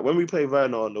clock is that when we play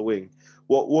Werner on the wing,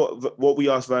 what we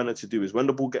ask Werner to do is when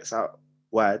the ball gets out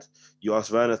wide, you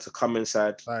ask Werner to come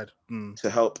inside to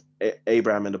help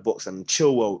Abraham in the box, and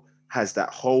Chilwell has that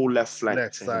whole left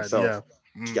flank to himself. Yeah.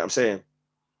 Do you get what I'm saying?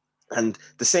 And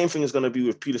the same thing is going to be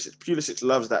with Pulisic. Pulisic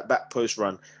loves that back post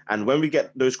run. And when we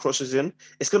get those crosses in,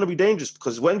 it's going to be dangerous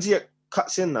because when Ziyech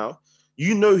cuts in now,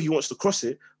 you know he wants to cross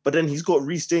it, but then he's got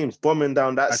Reece James bombing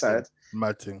down that side.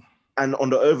 Matting. And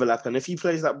on the overlap. And if he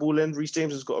plays that ball in, Reece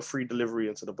James has got a free delivery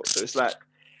into the box. So it's like,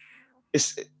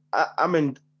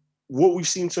 what we've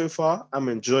seen so far, I'm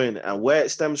enjoying it. And where it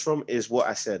stems from is what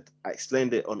I said. I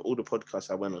explained it on all the podcasts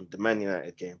I went on, the Man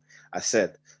United game. I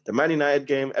said, the Man United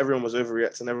game, everyone was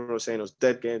overreacting. Everyone was saying it was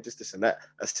dead game, this, and that.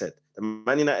 I said, the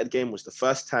Man United game was the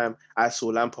first time I saw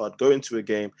Lampard go into a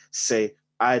game, say,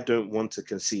 I don't want to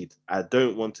concede. I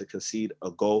don't want to concede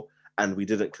a goal. And we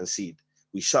didn't concede.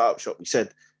 We shut up shop. We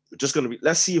said, we're just going to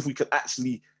let's see if we can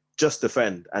actually just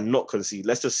defend and not concede.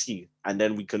 Let's just see. And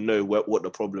then we can know what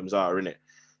the problems are, innit?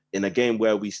 In a game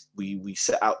where we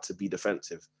set out to be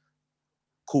defensive.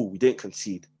 Cool, we didn't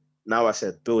concede. Now I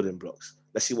said building blocks.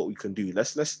 Let's see what we can do.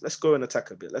 Let's go and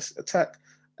attack a bit. Let's attack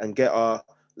and get our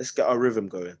rhythm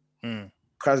going.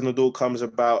 Krasnodar comes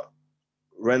about,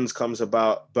 Rennes comes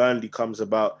about, Burnley comes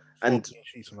about, and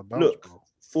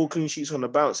 4 clean sheets on the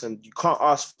bounce, and you can't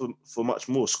ask for much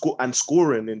more.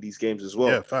 Scoring in these games as well.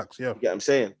 Yeah, facts. Yeah, you get what I'm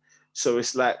saying. So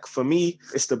it's like, for me,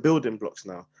 it's the building blocks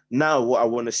now. Now what I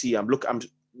want to see,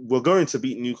 we're going to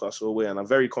beat Newcastle away, and I'm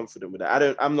very confident with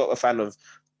that. I'm not a fan of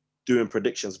doing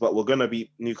predictions, but we're going to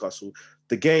beat Newcastle.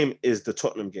 The game is the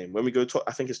Tottenham game. When we go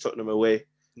I think it's Tottenham away.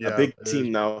 A big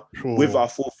team now with our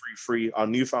 4-3-3, our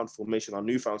newfound formation, our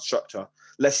newfound structure.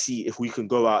 Let's see if we can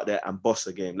go out there and boss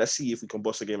a game. Let's see if we can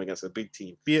boss a game against a big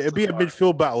team. It'll be a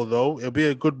midfield battle, though. It'll be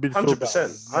a good midfield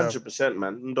 100%, battle. 100%,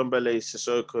 man. Ndombele,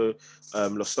 Sissoko,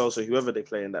 Lo Celso, whoever they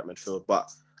play in that midfield.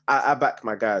 But I back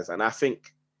my guys, and I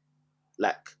think,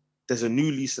 like, there's a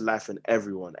new lease of life in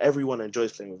everyone. Everyone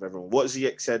enjoys playing with everyone. What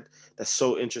Ziyech said that's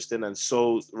so interesting and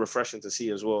so refreshing to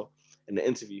see as well in the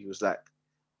interview, he was like,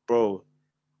 bro,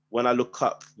 when I look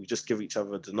up, we just give each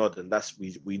other the nod, and that's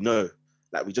we know.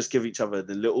 Like, we just give each other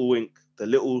the little wink, the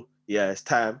little, it's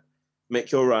time,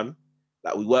 make your run.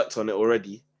 Like, we worked on it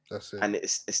already. That's it. And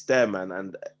it's there, man.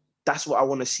 And that's what I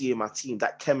want to see in my team,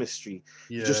 that chemistry.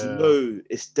 Yeah. You just know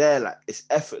it's there, like, it's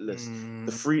effortless.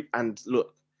 The free, and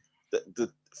look,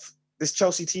 this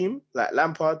Chelsea team, like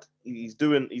Lampard, he's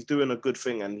doing a good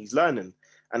thing and he's learning.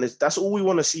 And that's all we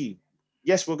want to see.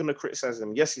 Yes, we're gonna criticize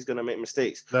him. Yes, he's gonna make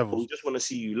mistakes, but we Levels. just want to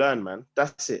see you learn, man.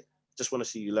 That's it. Just want to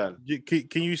see you learn.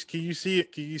 Can you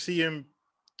see him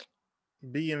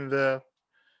being there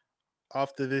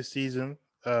after this season?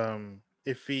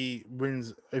 If he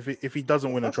wins, if he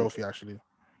doesn't win a trophy, actually.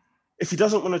 If he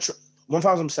doesn't win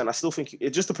 1,000%, I still think it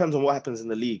just depends on what happens in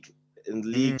the league. In the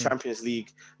league, Champions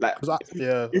League, like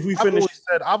if we finish,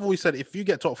 I've always said if you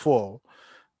get top 4,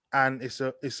 and it's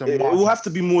a it will have to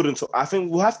be more than top. I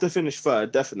think we'll have to finish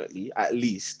third, definitely, at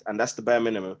least, and that's the bare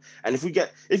minimum. And if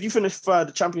you finish third,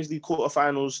 the Champions League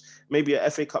quarterfinals, maybe a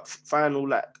FA Cup final,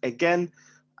 like again,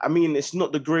 I mean, it's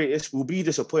not the greatest. We'll be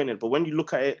disappointed, but when you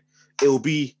look at it, it will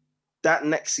be that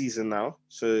next season now.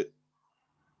 So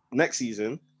next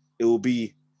season, it will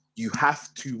be you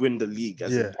have to win the league,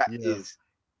 as that is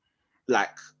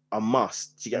like a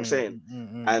must. Do you get what I'm saying?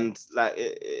 And like,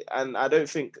 and I don't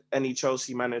think any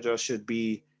Chelsea manager should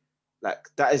be like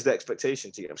that. Is the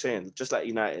expectation? Do you get what I'm saying? Just like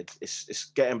United,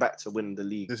 it's getting back to winning the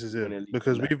league. This is it,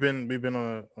 because we've been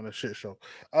on a shit show.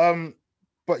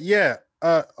 But yeah,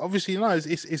 obviously no,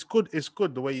 it's good. It's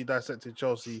good the way you dissected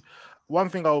Chelsea. One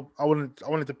thing I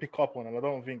wanted to pick up on, and I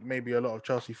don't think maybe a lot of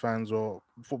Chelsea fans or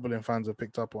footballing fans have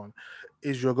picked up on,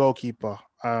 is your goalkeeper,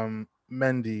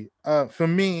 Mendy. For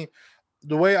me,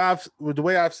 the way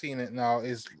I've seen it now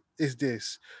is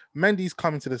this: Mendy's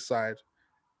coming to the side.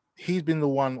 He's been the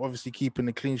one obviously keeping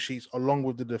the clean sheets along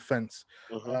with the defense.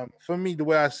 For me, the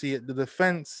way I see it, the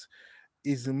defense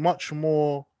is much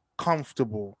more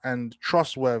comfortable and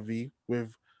trustworthy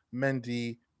with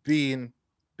Mendy being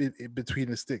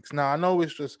between the sticks. Now, I know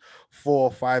it's just 4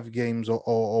 or 5 games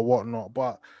or whatnot,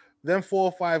 but then 4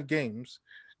 or 5 games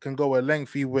can go a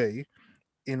lengthy way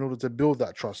in order to build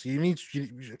that trust.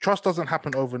 Trust doesn't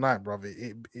happen overnight, brother.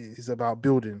 It is about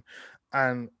building.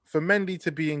 And for Mendy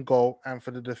to be in goal and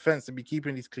for the defense to be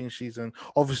keeping these clean sheets, and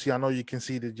obviously I know you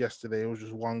conceded yesterday, it was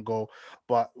just 1 goal,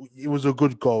 but it was a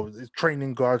good goal. The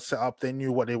training guard set up, they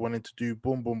knew what they wanted to do.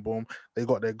 Boom, boom, boom. They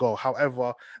got their goal.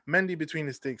 However, Mendy between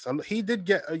the sticks, he did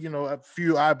get a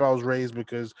few eyebrows raised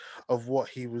because of what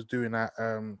he was doing at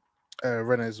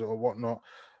Rennes or whatnot.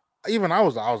 Even I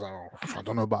was like, oh, I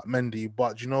don't know about Mendy,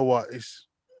 but you know what?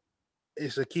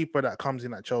 It's a keeper that comes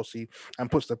in at Chelsea and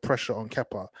puts the pressure on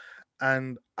Kepa.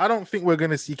 And I don't think we're going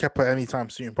to see Kepa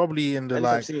anytime soon. Probably in the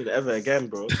anytime soon, ever again,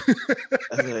 bro.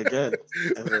 Ever again.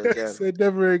 Said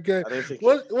never again. I don't think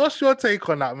what's your take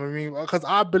on that? I mean, because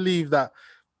I believe that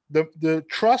the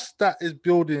trust that is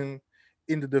building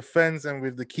in the defense and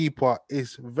with the keeper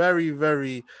is very,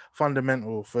 very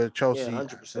fundamental for Chelsea. Yeah,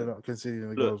 100%. Not conceding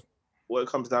the goals. What it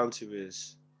comes down to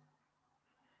is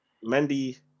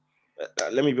Mendy.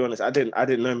 Let me be honest. I didn't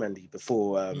know Mendy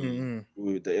before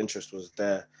the interest was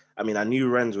there. I mean, I knew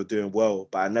Rennes were doing well,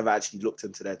 but I never actually looked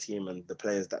into their team and the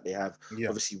players that they have. Yeah.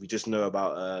 Obviously, we just know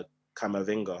about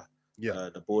Camavinga,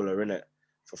 the baller in it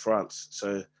for France.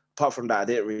 So apart from that, I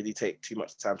didn't really take too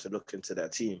much time to look into their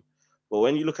team. But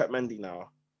when you look at Mendy now,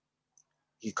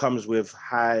 he comes with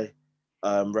high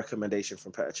recommendation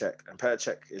from Petr Cech, and Petr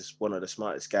Cech is one of the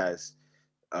smartest guys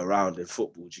around in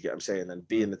football. Do you get what I'm saying? And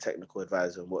being the technical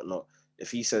advisor and whatnot,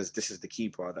 if he says this is the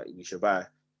keeper that we should buy,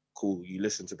 cool, you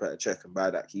listen to Petr Cech and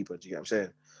buy that keeper. Do you get what I'm saying?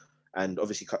 And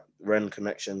obviously Rennes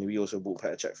connection, we also bought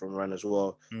Petr Cech from Rennes as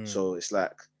well. So it's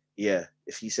like, yeah,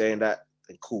 if he's saying that,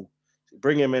 then cool,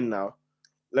 bring him in now.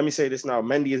 Let me say this now.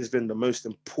 Mendy has been the most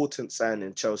important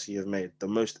signing Chelsea have made. The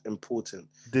most important.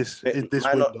 In this window. In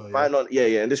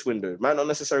this window. Might not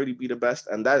necessarily be the best,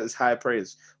 and that is high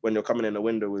praise when you're coming in the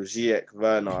window with Ziyech,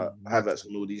 Werner, Havertz,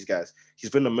 and all these guys. He's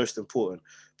been the most important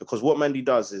because what Mendy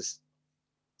does is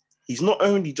he's not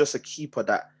only just a keeper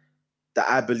that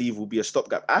I believe will be a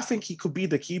stopgap. I think he could be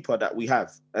the keeper that we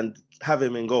have and have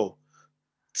him in goal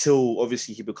till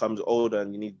obviously he becomes older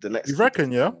and you need the next. You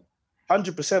reckon, yeah?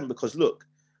 100%, because look,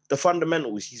 the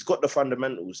fundamentals, he's got the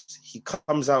fundamentals. He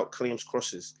comes out, claims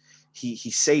crosses. He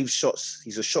saves shots.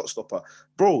 He's a shot stopper.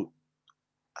 Bro,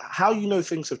 how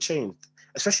things have changed,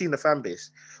 especially in the fan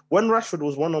base. When Rashford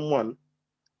was one-on-one,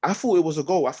 I thought it was a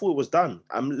goal. I thought it was done.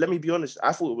 Let me be honest.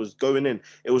 I thought it was going in.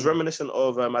 It was reminiscent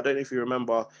of, I don't know if you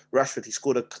remember, Rashford. He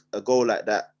scored a goal like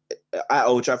that at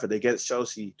Old Trafford against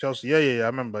Chelsea. Yeah, I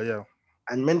remember, yeah.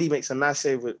 And Mendy makes a nice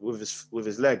save with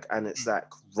his leg, and it's like,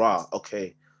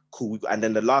 okay, cool. And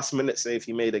then the last minute save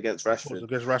he made against Rashford.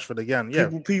 Against Rashford again, yeah.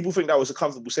 People think that was a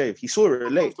comfortable save. He saw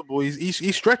it late.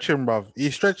 He's stretching, bruv.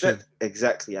 He's stretching.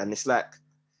 Exactly. And it's like,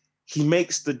 he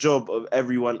makes the job of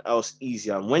everyone else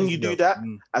easier. And when you do that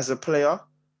as a player,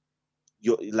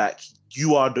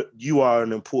 you are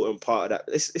an important part of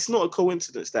that. It's not a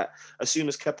coincidence that as soon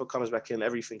as Kepa comes back in,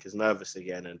 everything is nervous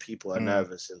again and people are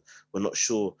nervous and we're not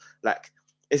sure. Like,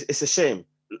 it's a shame.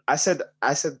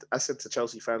 I said to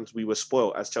Chelsea fans, we were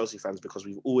spoiled as Chelsea fans because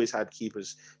we've always had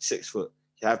keepers 6 foot.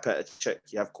 You have Petr Cech,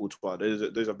 you have Courtois.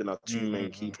 Those have been our two main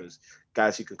keepers.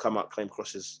 Guys who can come out, claim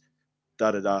crosses,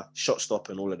 shot stop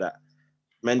and all of that.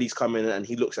 Mendy's coming and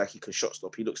he looks like he can shot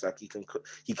stop. He looks like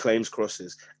he claims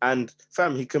crosses. And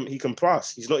fam, he can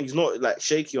pass. He's not like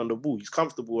shaky on the ball. He's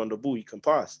comfortable on the ball. He can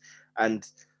pass. And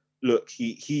look,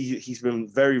 he's been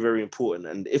very, very important.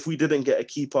 And if we didn't get a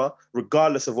keeper,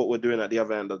 regardless of what we're doing at the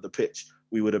other end of the pitch,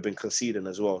 we would have been conceding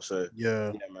as well. So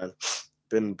yeah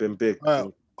man, been big.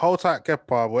 Hold tight,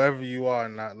 Kepa, wherever you are,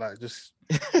 and that, like, just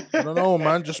I don't know,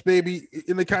 man. Just maybe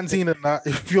in the canteen and that.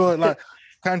 If you're like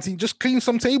canteen, just clean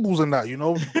some tables and that,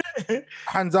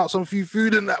 hands out some few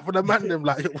food and that for the man. Them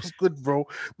like, it was good, bro,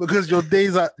 because your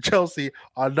days at Chelsea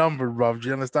are numbered, bro. Do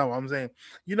you understand what I'm saying?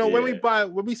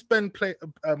 When we spend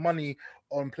money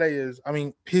on players, I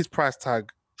mean, his price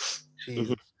tag,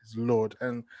 Jesus Lord,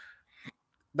 and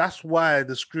that's why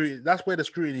the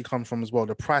scrutiny comes from as well.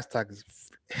 The price tag is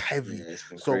heavy.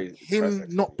 So crazy. Him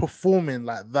not performing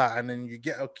like that, and then you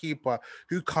get a keeper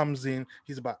who comes in,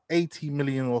 he's about 80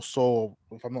 million or so,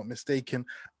 if I'm not mistaken,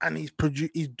 and he's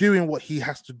doing what he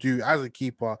has to do as a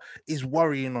keeper, is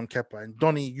worrying on Kepa. And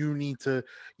Donny, you need to,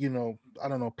 I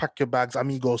don't know, pack your bags,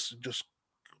 amigos, just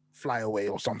fly away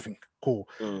or something. Cool.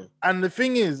 And the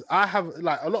thing is, I have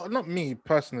like a lot, not me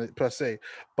personally per se,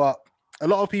 but a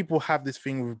lot of people have this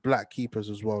thing with black keepers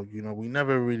as well. We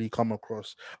never really come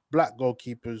across black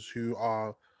goalkeepers who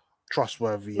are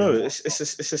trustworthy. No, it's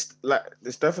just like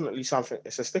there's definitely something.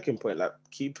 It's a sticking point. Like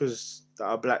keepers that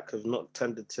are black have not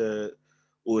tended to,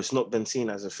 or it's not been seen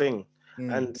as a thing.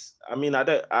 And I mean,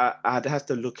 I'd have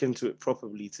to look into it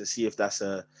properly to see if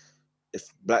if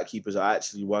black keepers are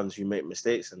actually ones who make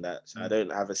mistakes and that. So I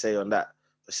don't have a say on that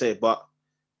per se. But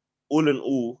all in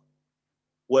all,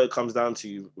 what it comes down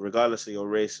to, regardless of your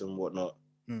race and whatnot,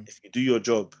 if you do your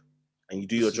job and you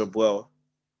do your job well,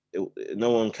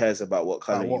 no one cares about what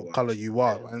color you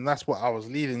are. And that's what I was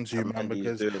leading to, man,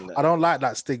 because I don't like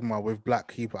that stigma with black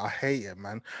people. I hate it,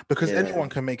 man, because anyone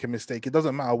can make a mistake. It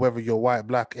doesn't matter whether you're white,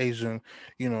 black, Asian,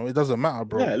 it doesn't matter,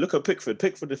 bro. Yeah, look at Pickford.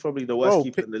 Pickford is probably the worst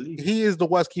keeper in the league. He is the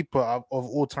worst keeper of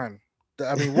all time.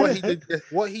 I mean,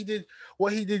 what he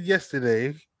did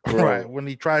yesterday, bro, right? When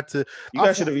he tried to, you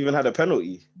guys should have even had a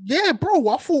penalty. Yeah, bro.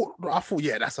 I thought,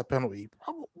 yeah, that's a penalty.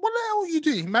 What the hell are you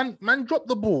doing, man? Man dropped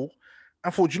the ball. I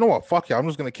thought, you know what? Fuck it, I'm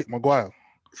just gonna kick Maguire.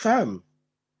 Fam,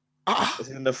 it's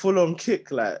in the full-on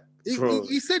kick, like, bro.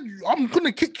 He said, "I'm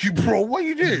gonna kick you, bro. What are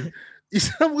you doing?" He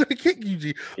said, "I'm gonna kick you,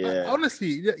 G." Yeah.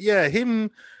 Honestly, yeah, him.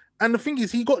 And the thing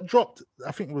is, he got dropped.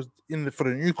 I think it was for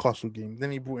the Newcastle game. Then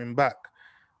he brought him back.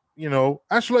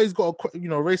 Ancelotti's got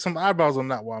to, raise some eyebrows on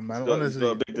that one, man. Honestly, he's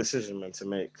got a big decision, man, to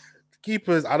make.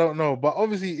 Keepers, I don't know, but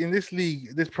obviously in this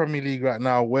league, this Premier League right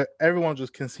now, where everyone's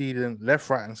just conceding left,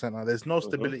 right, and center, there's no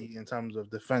stability in terms of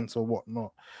defense or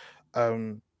whatnot.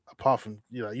 Apart from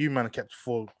you man kept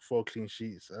four clean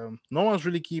sheets. No one's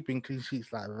really keeping clean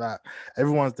sheets like that.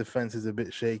 Everyone's defense is a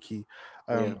bit shaky.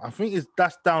 I think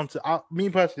that's down to me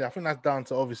personally. I think that's down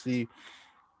to obviously,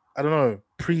 I don't know,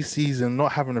 preseason,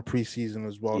 not having a preseason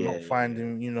as well, not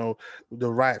finding, the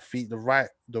right feet, the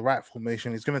right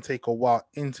formation. It's going to take a while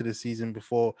into the season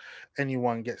before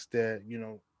anyone gets their,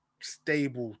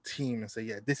 stable team and say,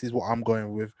 yeah, this is what I'm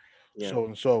going with, so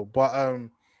and so. But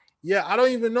I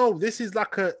don't even know. This is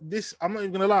like I'm not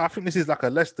even gonna lie. I think this is like a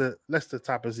Leicester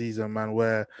type of season, man,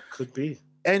 where could be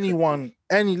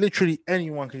literally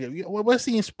anyone can get. We're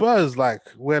seeing Spurs like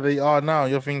where they are now.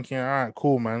 You're thinking, all right,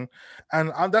 cool, man.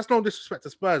 And that's no disrespect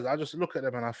to Spurs. I just look at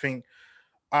them and I think,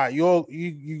 all right,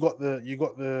 you got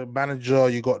the manager,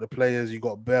 you got the players, you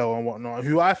got Bell and whatnot.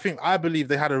 Who I believe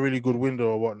they had a really good window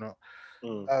or whatnot.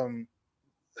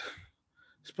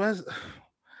 Spurs.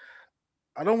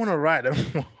 I don't want to write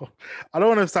them. I don't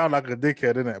want to sound like a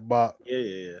dickhead, innit? But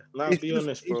yeah. Now be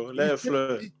honest, bro. Let it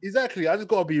flow. Exactly. I just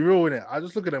gotta be real in it. I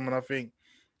just look at them and I think,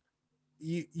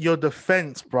 your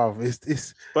defense, bro.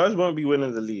 It's Spurs won't be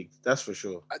winning the league. That's for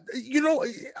sure.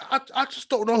 I just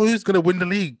don't know who's gonna win the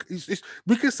league.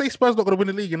 We could say Spurs not gonna win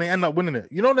the league and they end up winning it.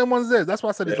 You know them ones there. That's why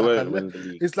I said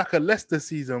it's like a Leicester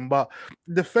season, but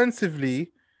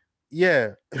defensively.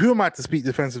 Yeah, who am I to speak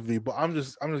defensively? But I'm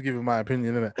just giving my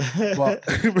opinion, innit? But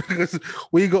because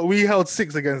we held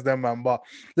 6 against them, man. But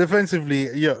defensively,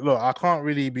 look, I can't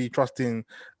really be trusting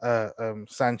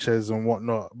Sanchez and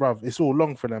whatnot, bruv. It's all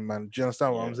long for them, man. Do you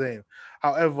understand what I'm saying?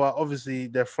 However, obviously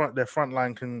their front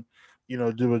line can,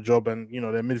 do a job, and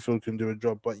their midfield can do a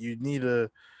job. But you need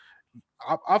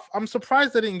I'm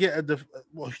surprised they didn't get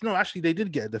actually they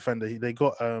did get a defender. They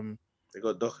got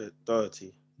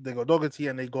Doherty. They got Doherty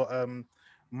and they got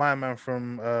my man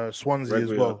from Swansea as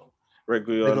Regular, well. They got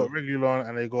Reguilon, Regulon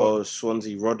and they got or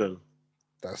Swansea Rodden.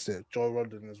 that's it, Joe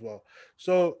Rodden as well.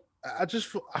 So I just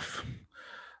feel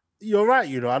you're right.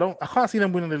 I can't see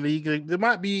them winning the league. They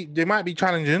might be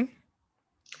challenging.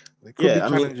 They could be Yeah, I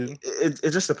mean, challenging.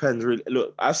 it just depends, really.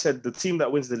 Look, I said the team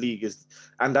that wins the league is,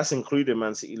 and that's including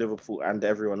Man City, Liverpool, and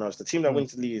everyone else. The team that Mm,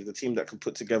 wins the league is the team that can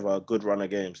put together a good run of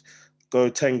games, go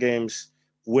 10 games,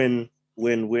 win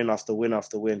after win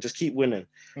after win, just keep winning.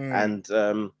 mm. And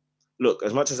look,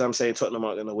 as much as I'm saying Tottenham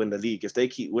aren't going to win the league, if they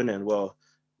keep winning, well,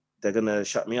 they're going to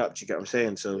shut me up. Do you get what I'm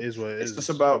saying? It So is what it it's is. just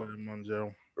It's just one about, of them ones, yeah.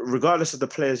 regardless of the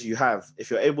players you have,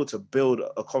 if you're able to build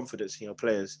a confidence in your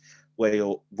players where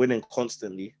you're winning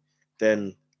constantly,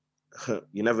 then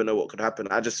you never know what could happen.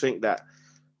 I just think that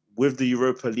with the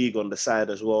Europa League on the side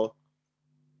as well,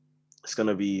 it's going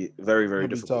to be very, It's very gonna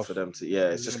be difficult for tough. them to. Yeah,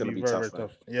 it's It's just gonna going to be be very, very tough, man.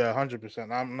 tough. Yeah,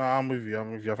 100%. I'm with you.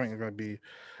 I'm with you. I think it's gonna be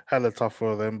hella tough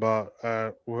for them, but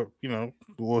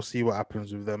we'll see what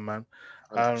happens with them, man.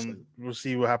 100%. We'll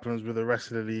see what happens with the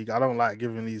rest of the league. I don't like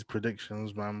giving these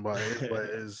predictions, man, but it is what it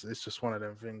is. It's just one of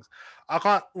them things. I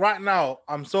can't right now.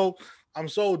 I'm so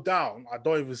down. I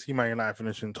don't even see Man United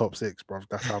finishing top six, bro.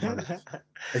 That's how mad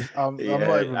it is. I'm not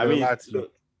Yeah, even I gonna mean, lie to you.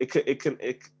 look,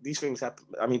 these things happen.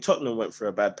 I mean, Tottenham went through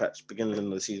a bad patch beginning of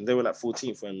the season. They were like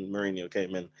 14th when Mourinho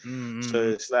came in. So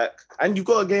Mm-hmm. it's like, and you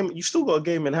still got a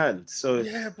game in hand. So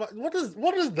Yeah, but what does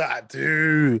that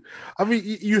do? I mean,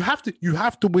 you have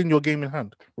to win your game in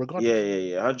hand, regardless.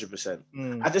 yeah, 100%.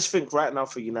 Mm. I just think right now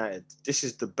for United, this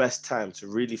is the best time to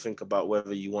really think about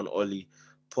whether you want Oli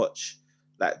Poch.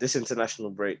 Like this international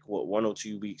break, what 1 or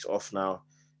 2 weeks off now,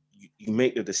 you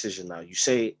make the decision now. You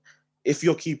say, if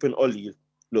you're keeping Oli,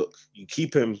 look, you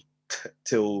keep him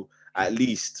till at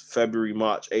least February,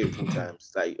 March, April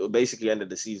times, like basically end of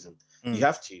the season. You Mm.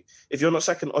 have to. If you're not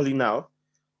sacking Oli now,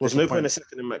 What's there's the no point point? in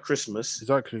sacking him at Christmas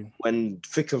Exactly. when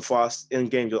thick and fast in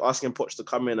game, you're asking Poch to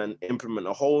come in and implement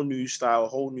a whole new style, a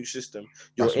whole new system.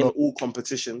 You're That's in long. all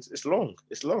competitions. It's long.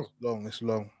 It's long. It's long. It's long.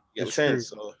 You know what I'm It's saying? true.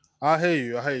 So I hear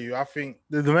you. I hear you. I think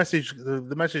the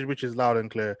message which is loud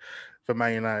and clear for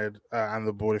Man United and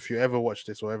the board. If you ever watch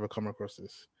this or ever come across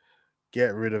this,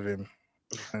 get rid of him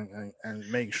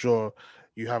and make sure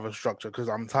you have a structure. Because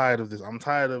I'm tired of this. I'm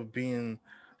tired of being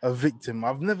a victim.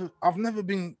 I've never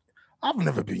been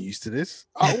used to this.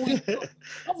 I've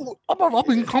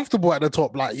been comfortable at the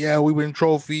top. Like, yeah, we win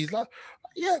trophies. Like,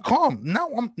 yeah, calm. Now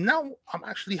I'm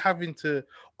actually having to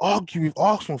argue with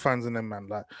Arsenal fans and them, man.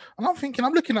 Like, and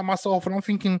I'm looking at myself and I'm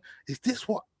thinking, is this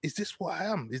what I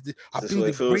am? I've that's been what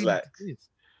it feels degraded like. to this.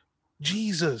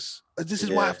 Jesus, this is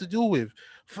what I Yeah. have to deal with,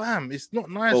 fam. It's not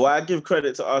But nice. what I give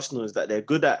credit to Arsenal is that they're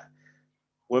good at,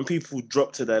 when people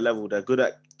drop to their level, they're good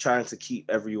at trying to keep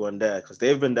everyone there because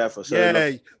they've been there for so long.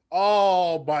 Yeah.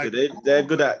 Oh my So they're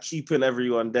good God. at keeping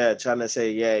everyone there, trying to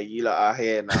say, yeah, you lot are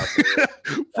here now.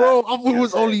 So, Bro, I thought you know it what I'm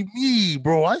was saying? only me,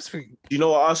 bro. I just think. Do you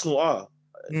know what Arsenal are?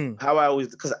 Mm, How I always,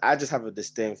 because I just have a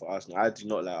disdain for Arsenal. I do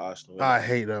not like Arsenal. Innit? I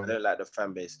hate I them. don't like the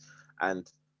fan base. And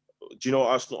do you know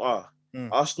what Arsenal are? Mm.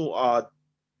 Arsenal are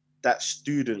that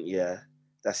student, yeah,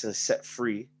 that's in set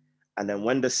three, and then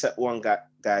when the set one guy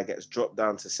gets dropped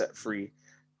down to set three,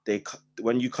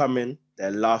 when you come in,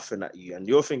 they're laughing at you, and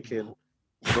you're thinking,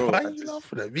 Why bro, are you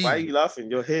laughing at why are me? you laughing?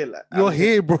 You're here, like You're I'm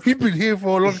here, here, bro. You've been here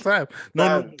for a long time. No,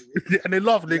 no, man. no. And they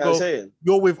laugh. You They know what I'm go, saying?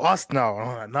 "You're with us now." And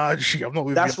I'm like, nah, G, I'm not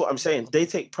with you. That's what I'm saying. They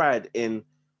take pride in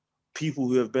people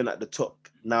who have been at the top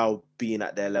now being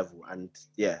at their level, and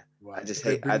yeah, I Right. just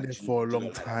They've hate. I been there do, for a do long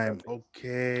not like that fan time. base.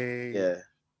 Okay. Yeah.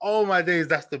 Oh my days,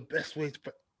 that's the best way to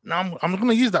put. Now I'm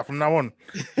gonna use that from now on.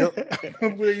 Yep.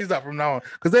 I'm gonna use that from now on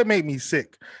because they make me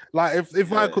sick. Like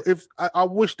if I Yeah. could, if I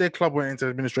wish their club went into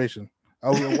administration,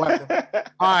 I would wipe them.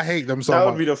 I hate them so That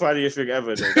would much. be the funniest thing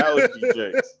ever, though. That would be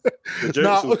jokes. The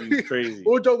jokes Now, would be crazy.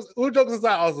 all jokes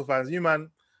aside, Arsenal fans, you man,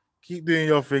 keep doing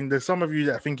your thing. There's some of you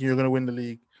that are thinking you're gonna win the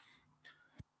league.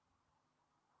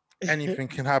 Anything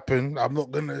can happen. I'm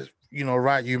not gonna,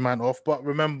 write you man off. But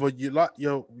remember, you're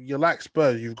like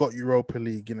Spurs. You've got Europa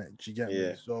League in it. Do you get me?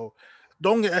 Yeah. So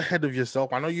don't get ahead of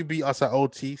yourself. I know you beat us at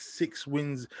OT. 6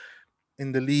 wins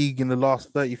in the league in the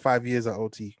last 35 years at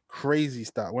OT. Crazy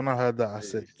stat. When I heard that, I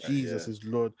said, Yeah. Jesus is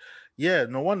Lord. Yeah,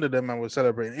 no wonder them man was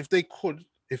celebrating. If they could,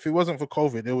 if it wasn't for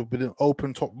COVID, it would have been an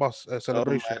open top bus Oh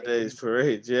celebration. my days,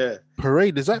 parade. Yeah.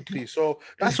 Parade, exactly. So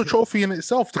that's a trophy in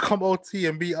itself to come OT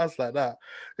and beat us like that.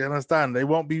 You understand? They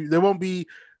won't be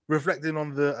reflecting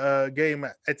on the game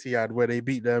at Etihad where they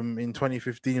beat them in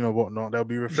 2015 or whatnot. They'll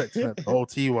be reflecting at the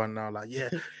OT one now, like, yeah,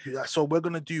 so we're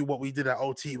gonna do what we did at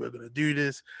OT, we're gonna do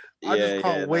this. I just Yeah.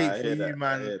 can't No, wait I for hear you, that. I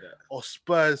man, hear that. or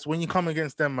Spurs. When you come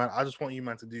against them, man, I just want you,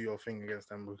 man, to do your thing against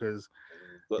them because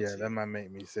Yeah, that man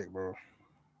make me sick, bro.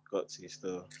 Got to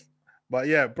still. But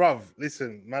yeah, bruv,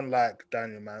 listen, man, like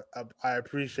Daniel, man, I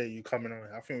appreciate you coming on.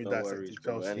 I think we No dissected worries,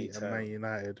 bro. Chelsea and Man Anytime.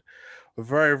 United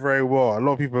very, very well. A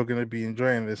lot of people are going to be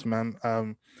enjoying this, man.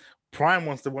 Prime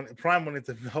wanted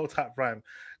to hold that Prime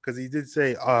because he did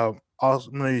say,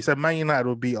 no, he said Man United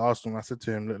will beat Arsenal. I said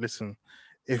to him, look, listen,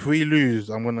 if we lose,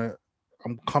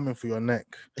 I'm coming for your neck.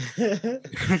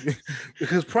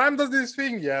 Because Prime does this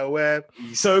thing, yeah, where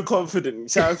He's so confident.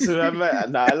 Shout out to that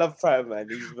man. Nah, I love Prime, man.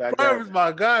 He's my guy. Prime is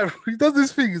my guy. He does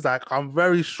this thing. He's like, I'm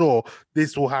very sure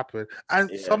this will happen,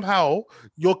 and somehow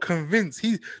you're convinced.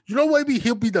 You know what?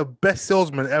 He'll be the best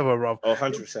salesman ever, bro. Oh,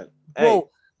 100%. Bro,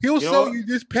 he'll sell you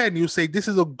this pen. He'll say this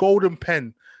is a golden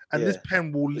pen, and this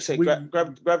pen will say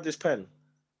grab this pen.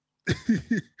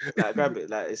 Like, grab it.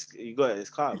 Like you got it. It's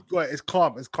calm. It's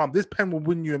calm. It's calm. This pen will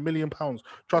win you £1 million.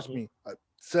 Trust me.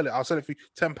 Sell it. I'll sell it for you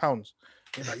 £10.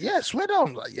 He's like, yeah, swear down.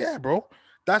 I'm like, yeah, bro.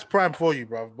 That's Prime for you,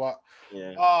 bro. But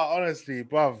honestly,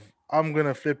 bruv, I'm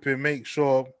gonna flip it. Make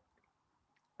sure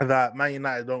that Man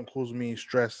United don't cause me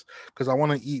stress because I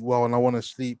want to eat well and I want to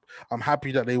sleep. I'm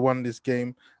happy that they won this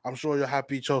game. I'm sure you're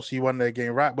happy Chelsea won their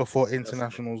game right before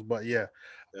internationals. But yeah.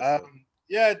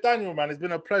 Daniel, man, it's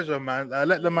been a pleasure, man.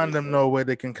 Let the man them know where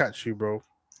they can catch you, bro.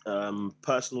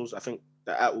 Personals, I think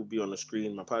the app will be on the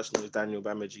screen. My personal is Daniel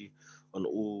Bamerjee on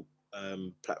all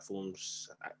platforms,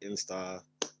 Insta,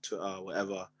 Twitter,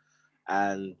 whatever.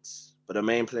 But the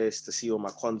main place to see all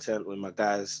my content with my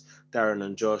guys, Darren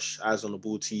and Josh, Eyes on the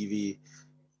Ball TV,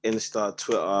 Insta,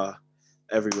 Twitter,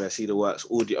 everywhere. See the works,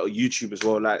 audio, YouTube as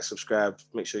well. Like, subscribe,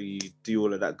 make sure you do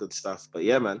all of that good stuff. But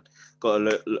yeah, man, got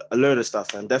a load of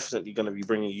stuff, and definitely going to be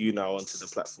bringing you now onto the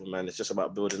platform, man. It's just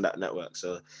about building that network.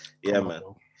 So yeah, man.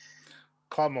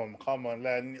 Come on.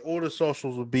 Like, all the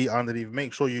socials will be underneath.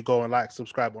 Make sure you go and like,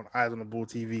 subscribe on Eyes on the Ball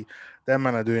TV. Them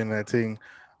man are doing their thing.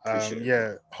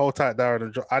 Hold tight,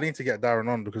 Darren. I need to get Darren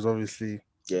on because obviously,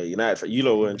 United. You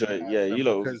lot will enjoy it. Yeah, you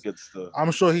lot will be good stuff.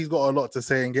 I'm sure he's got a lot to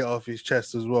say and get off his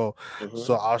chest as well.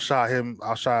 So I'll shout him.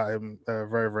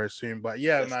 Very, very soon. But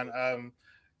yeah, man.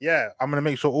 I'm gonna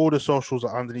make sure all the socials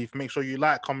are underneath. Make sure you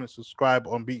like, comment, subscribe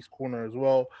on Beaks Corner as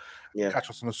well. Yeah, catch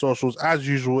us on the socials as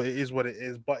usual. It is what it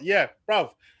is. But yeah,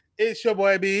 bruv, it's your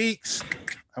boy Beaks,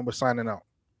 and we're signing out.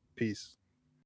 Peace.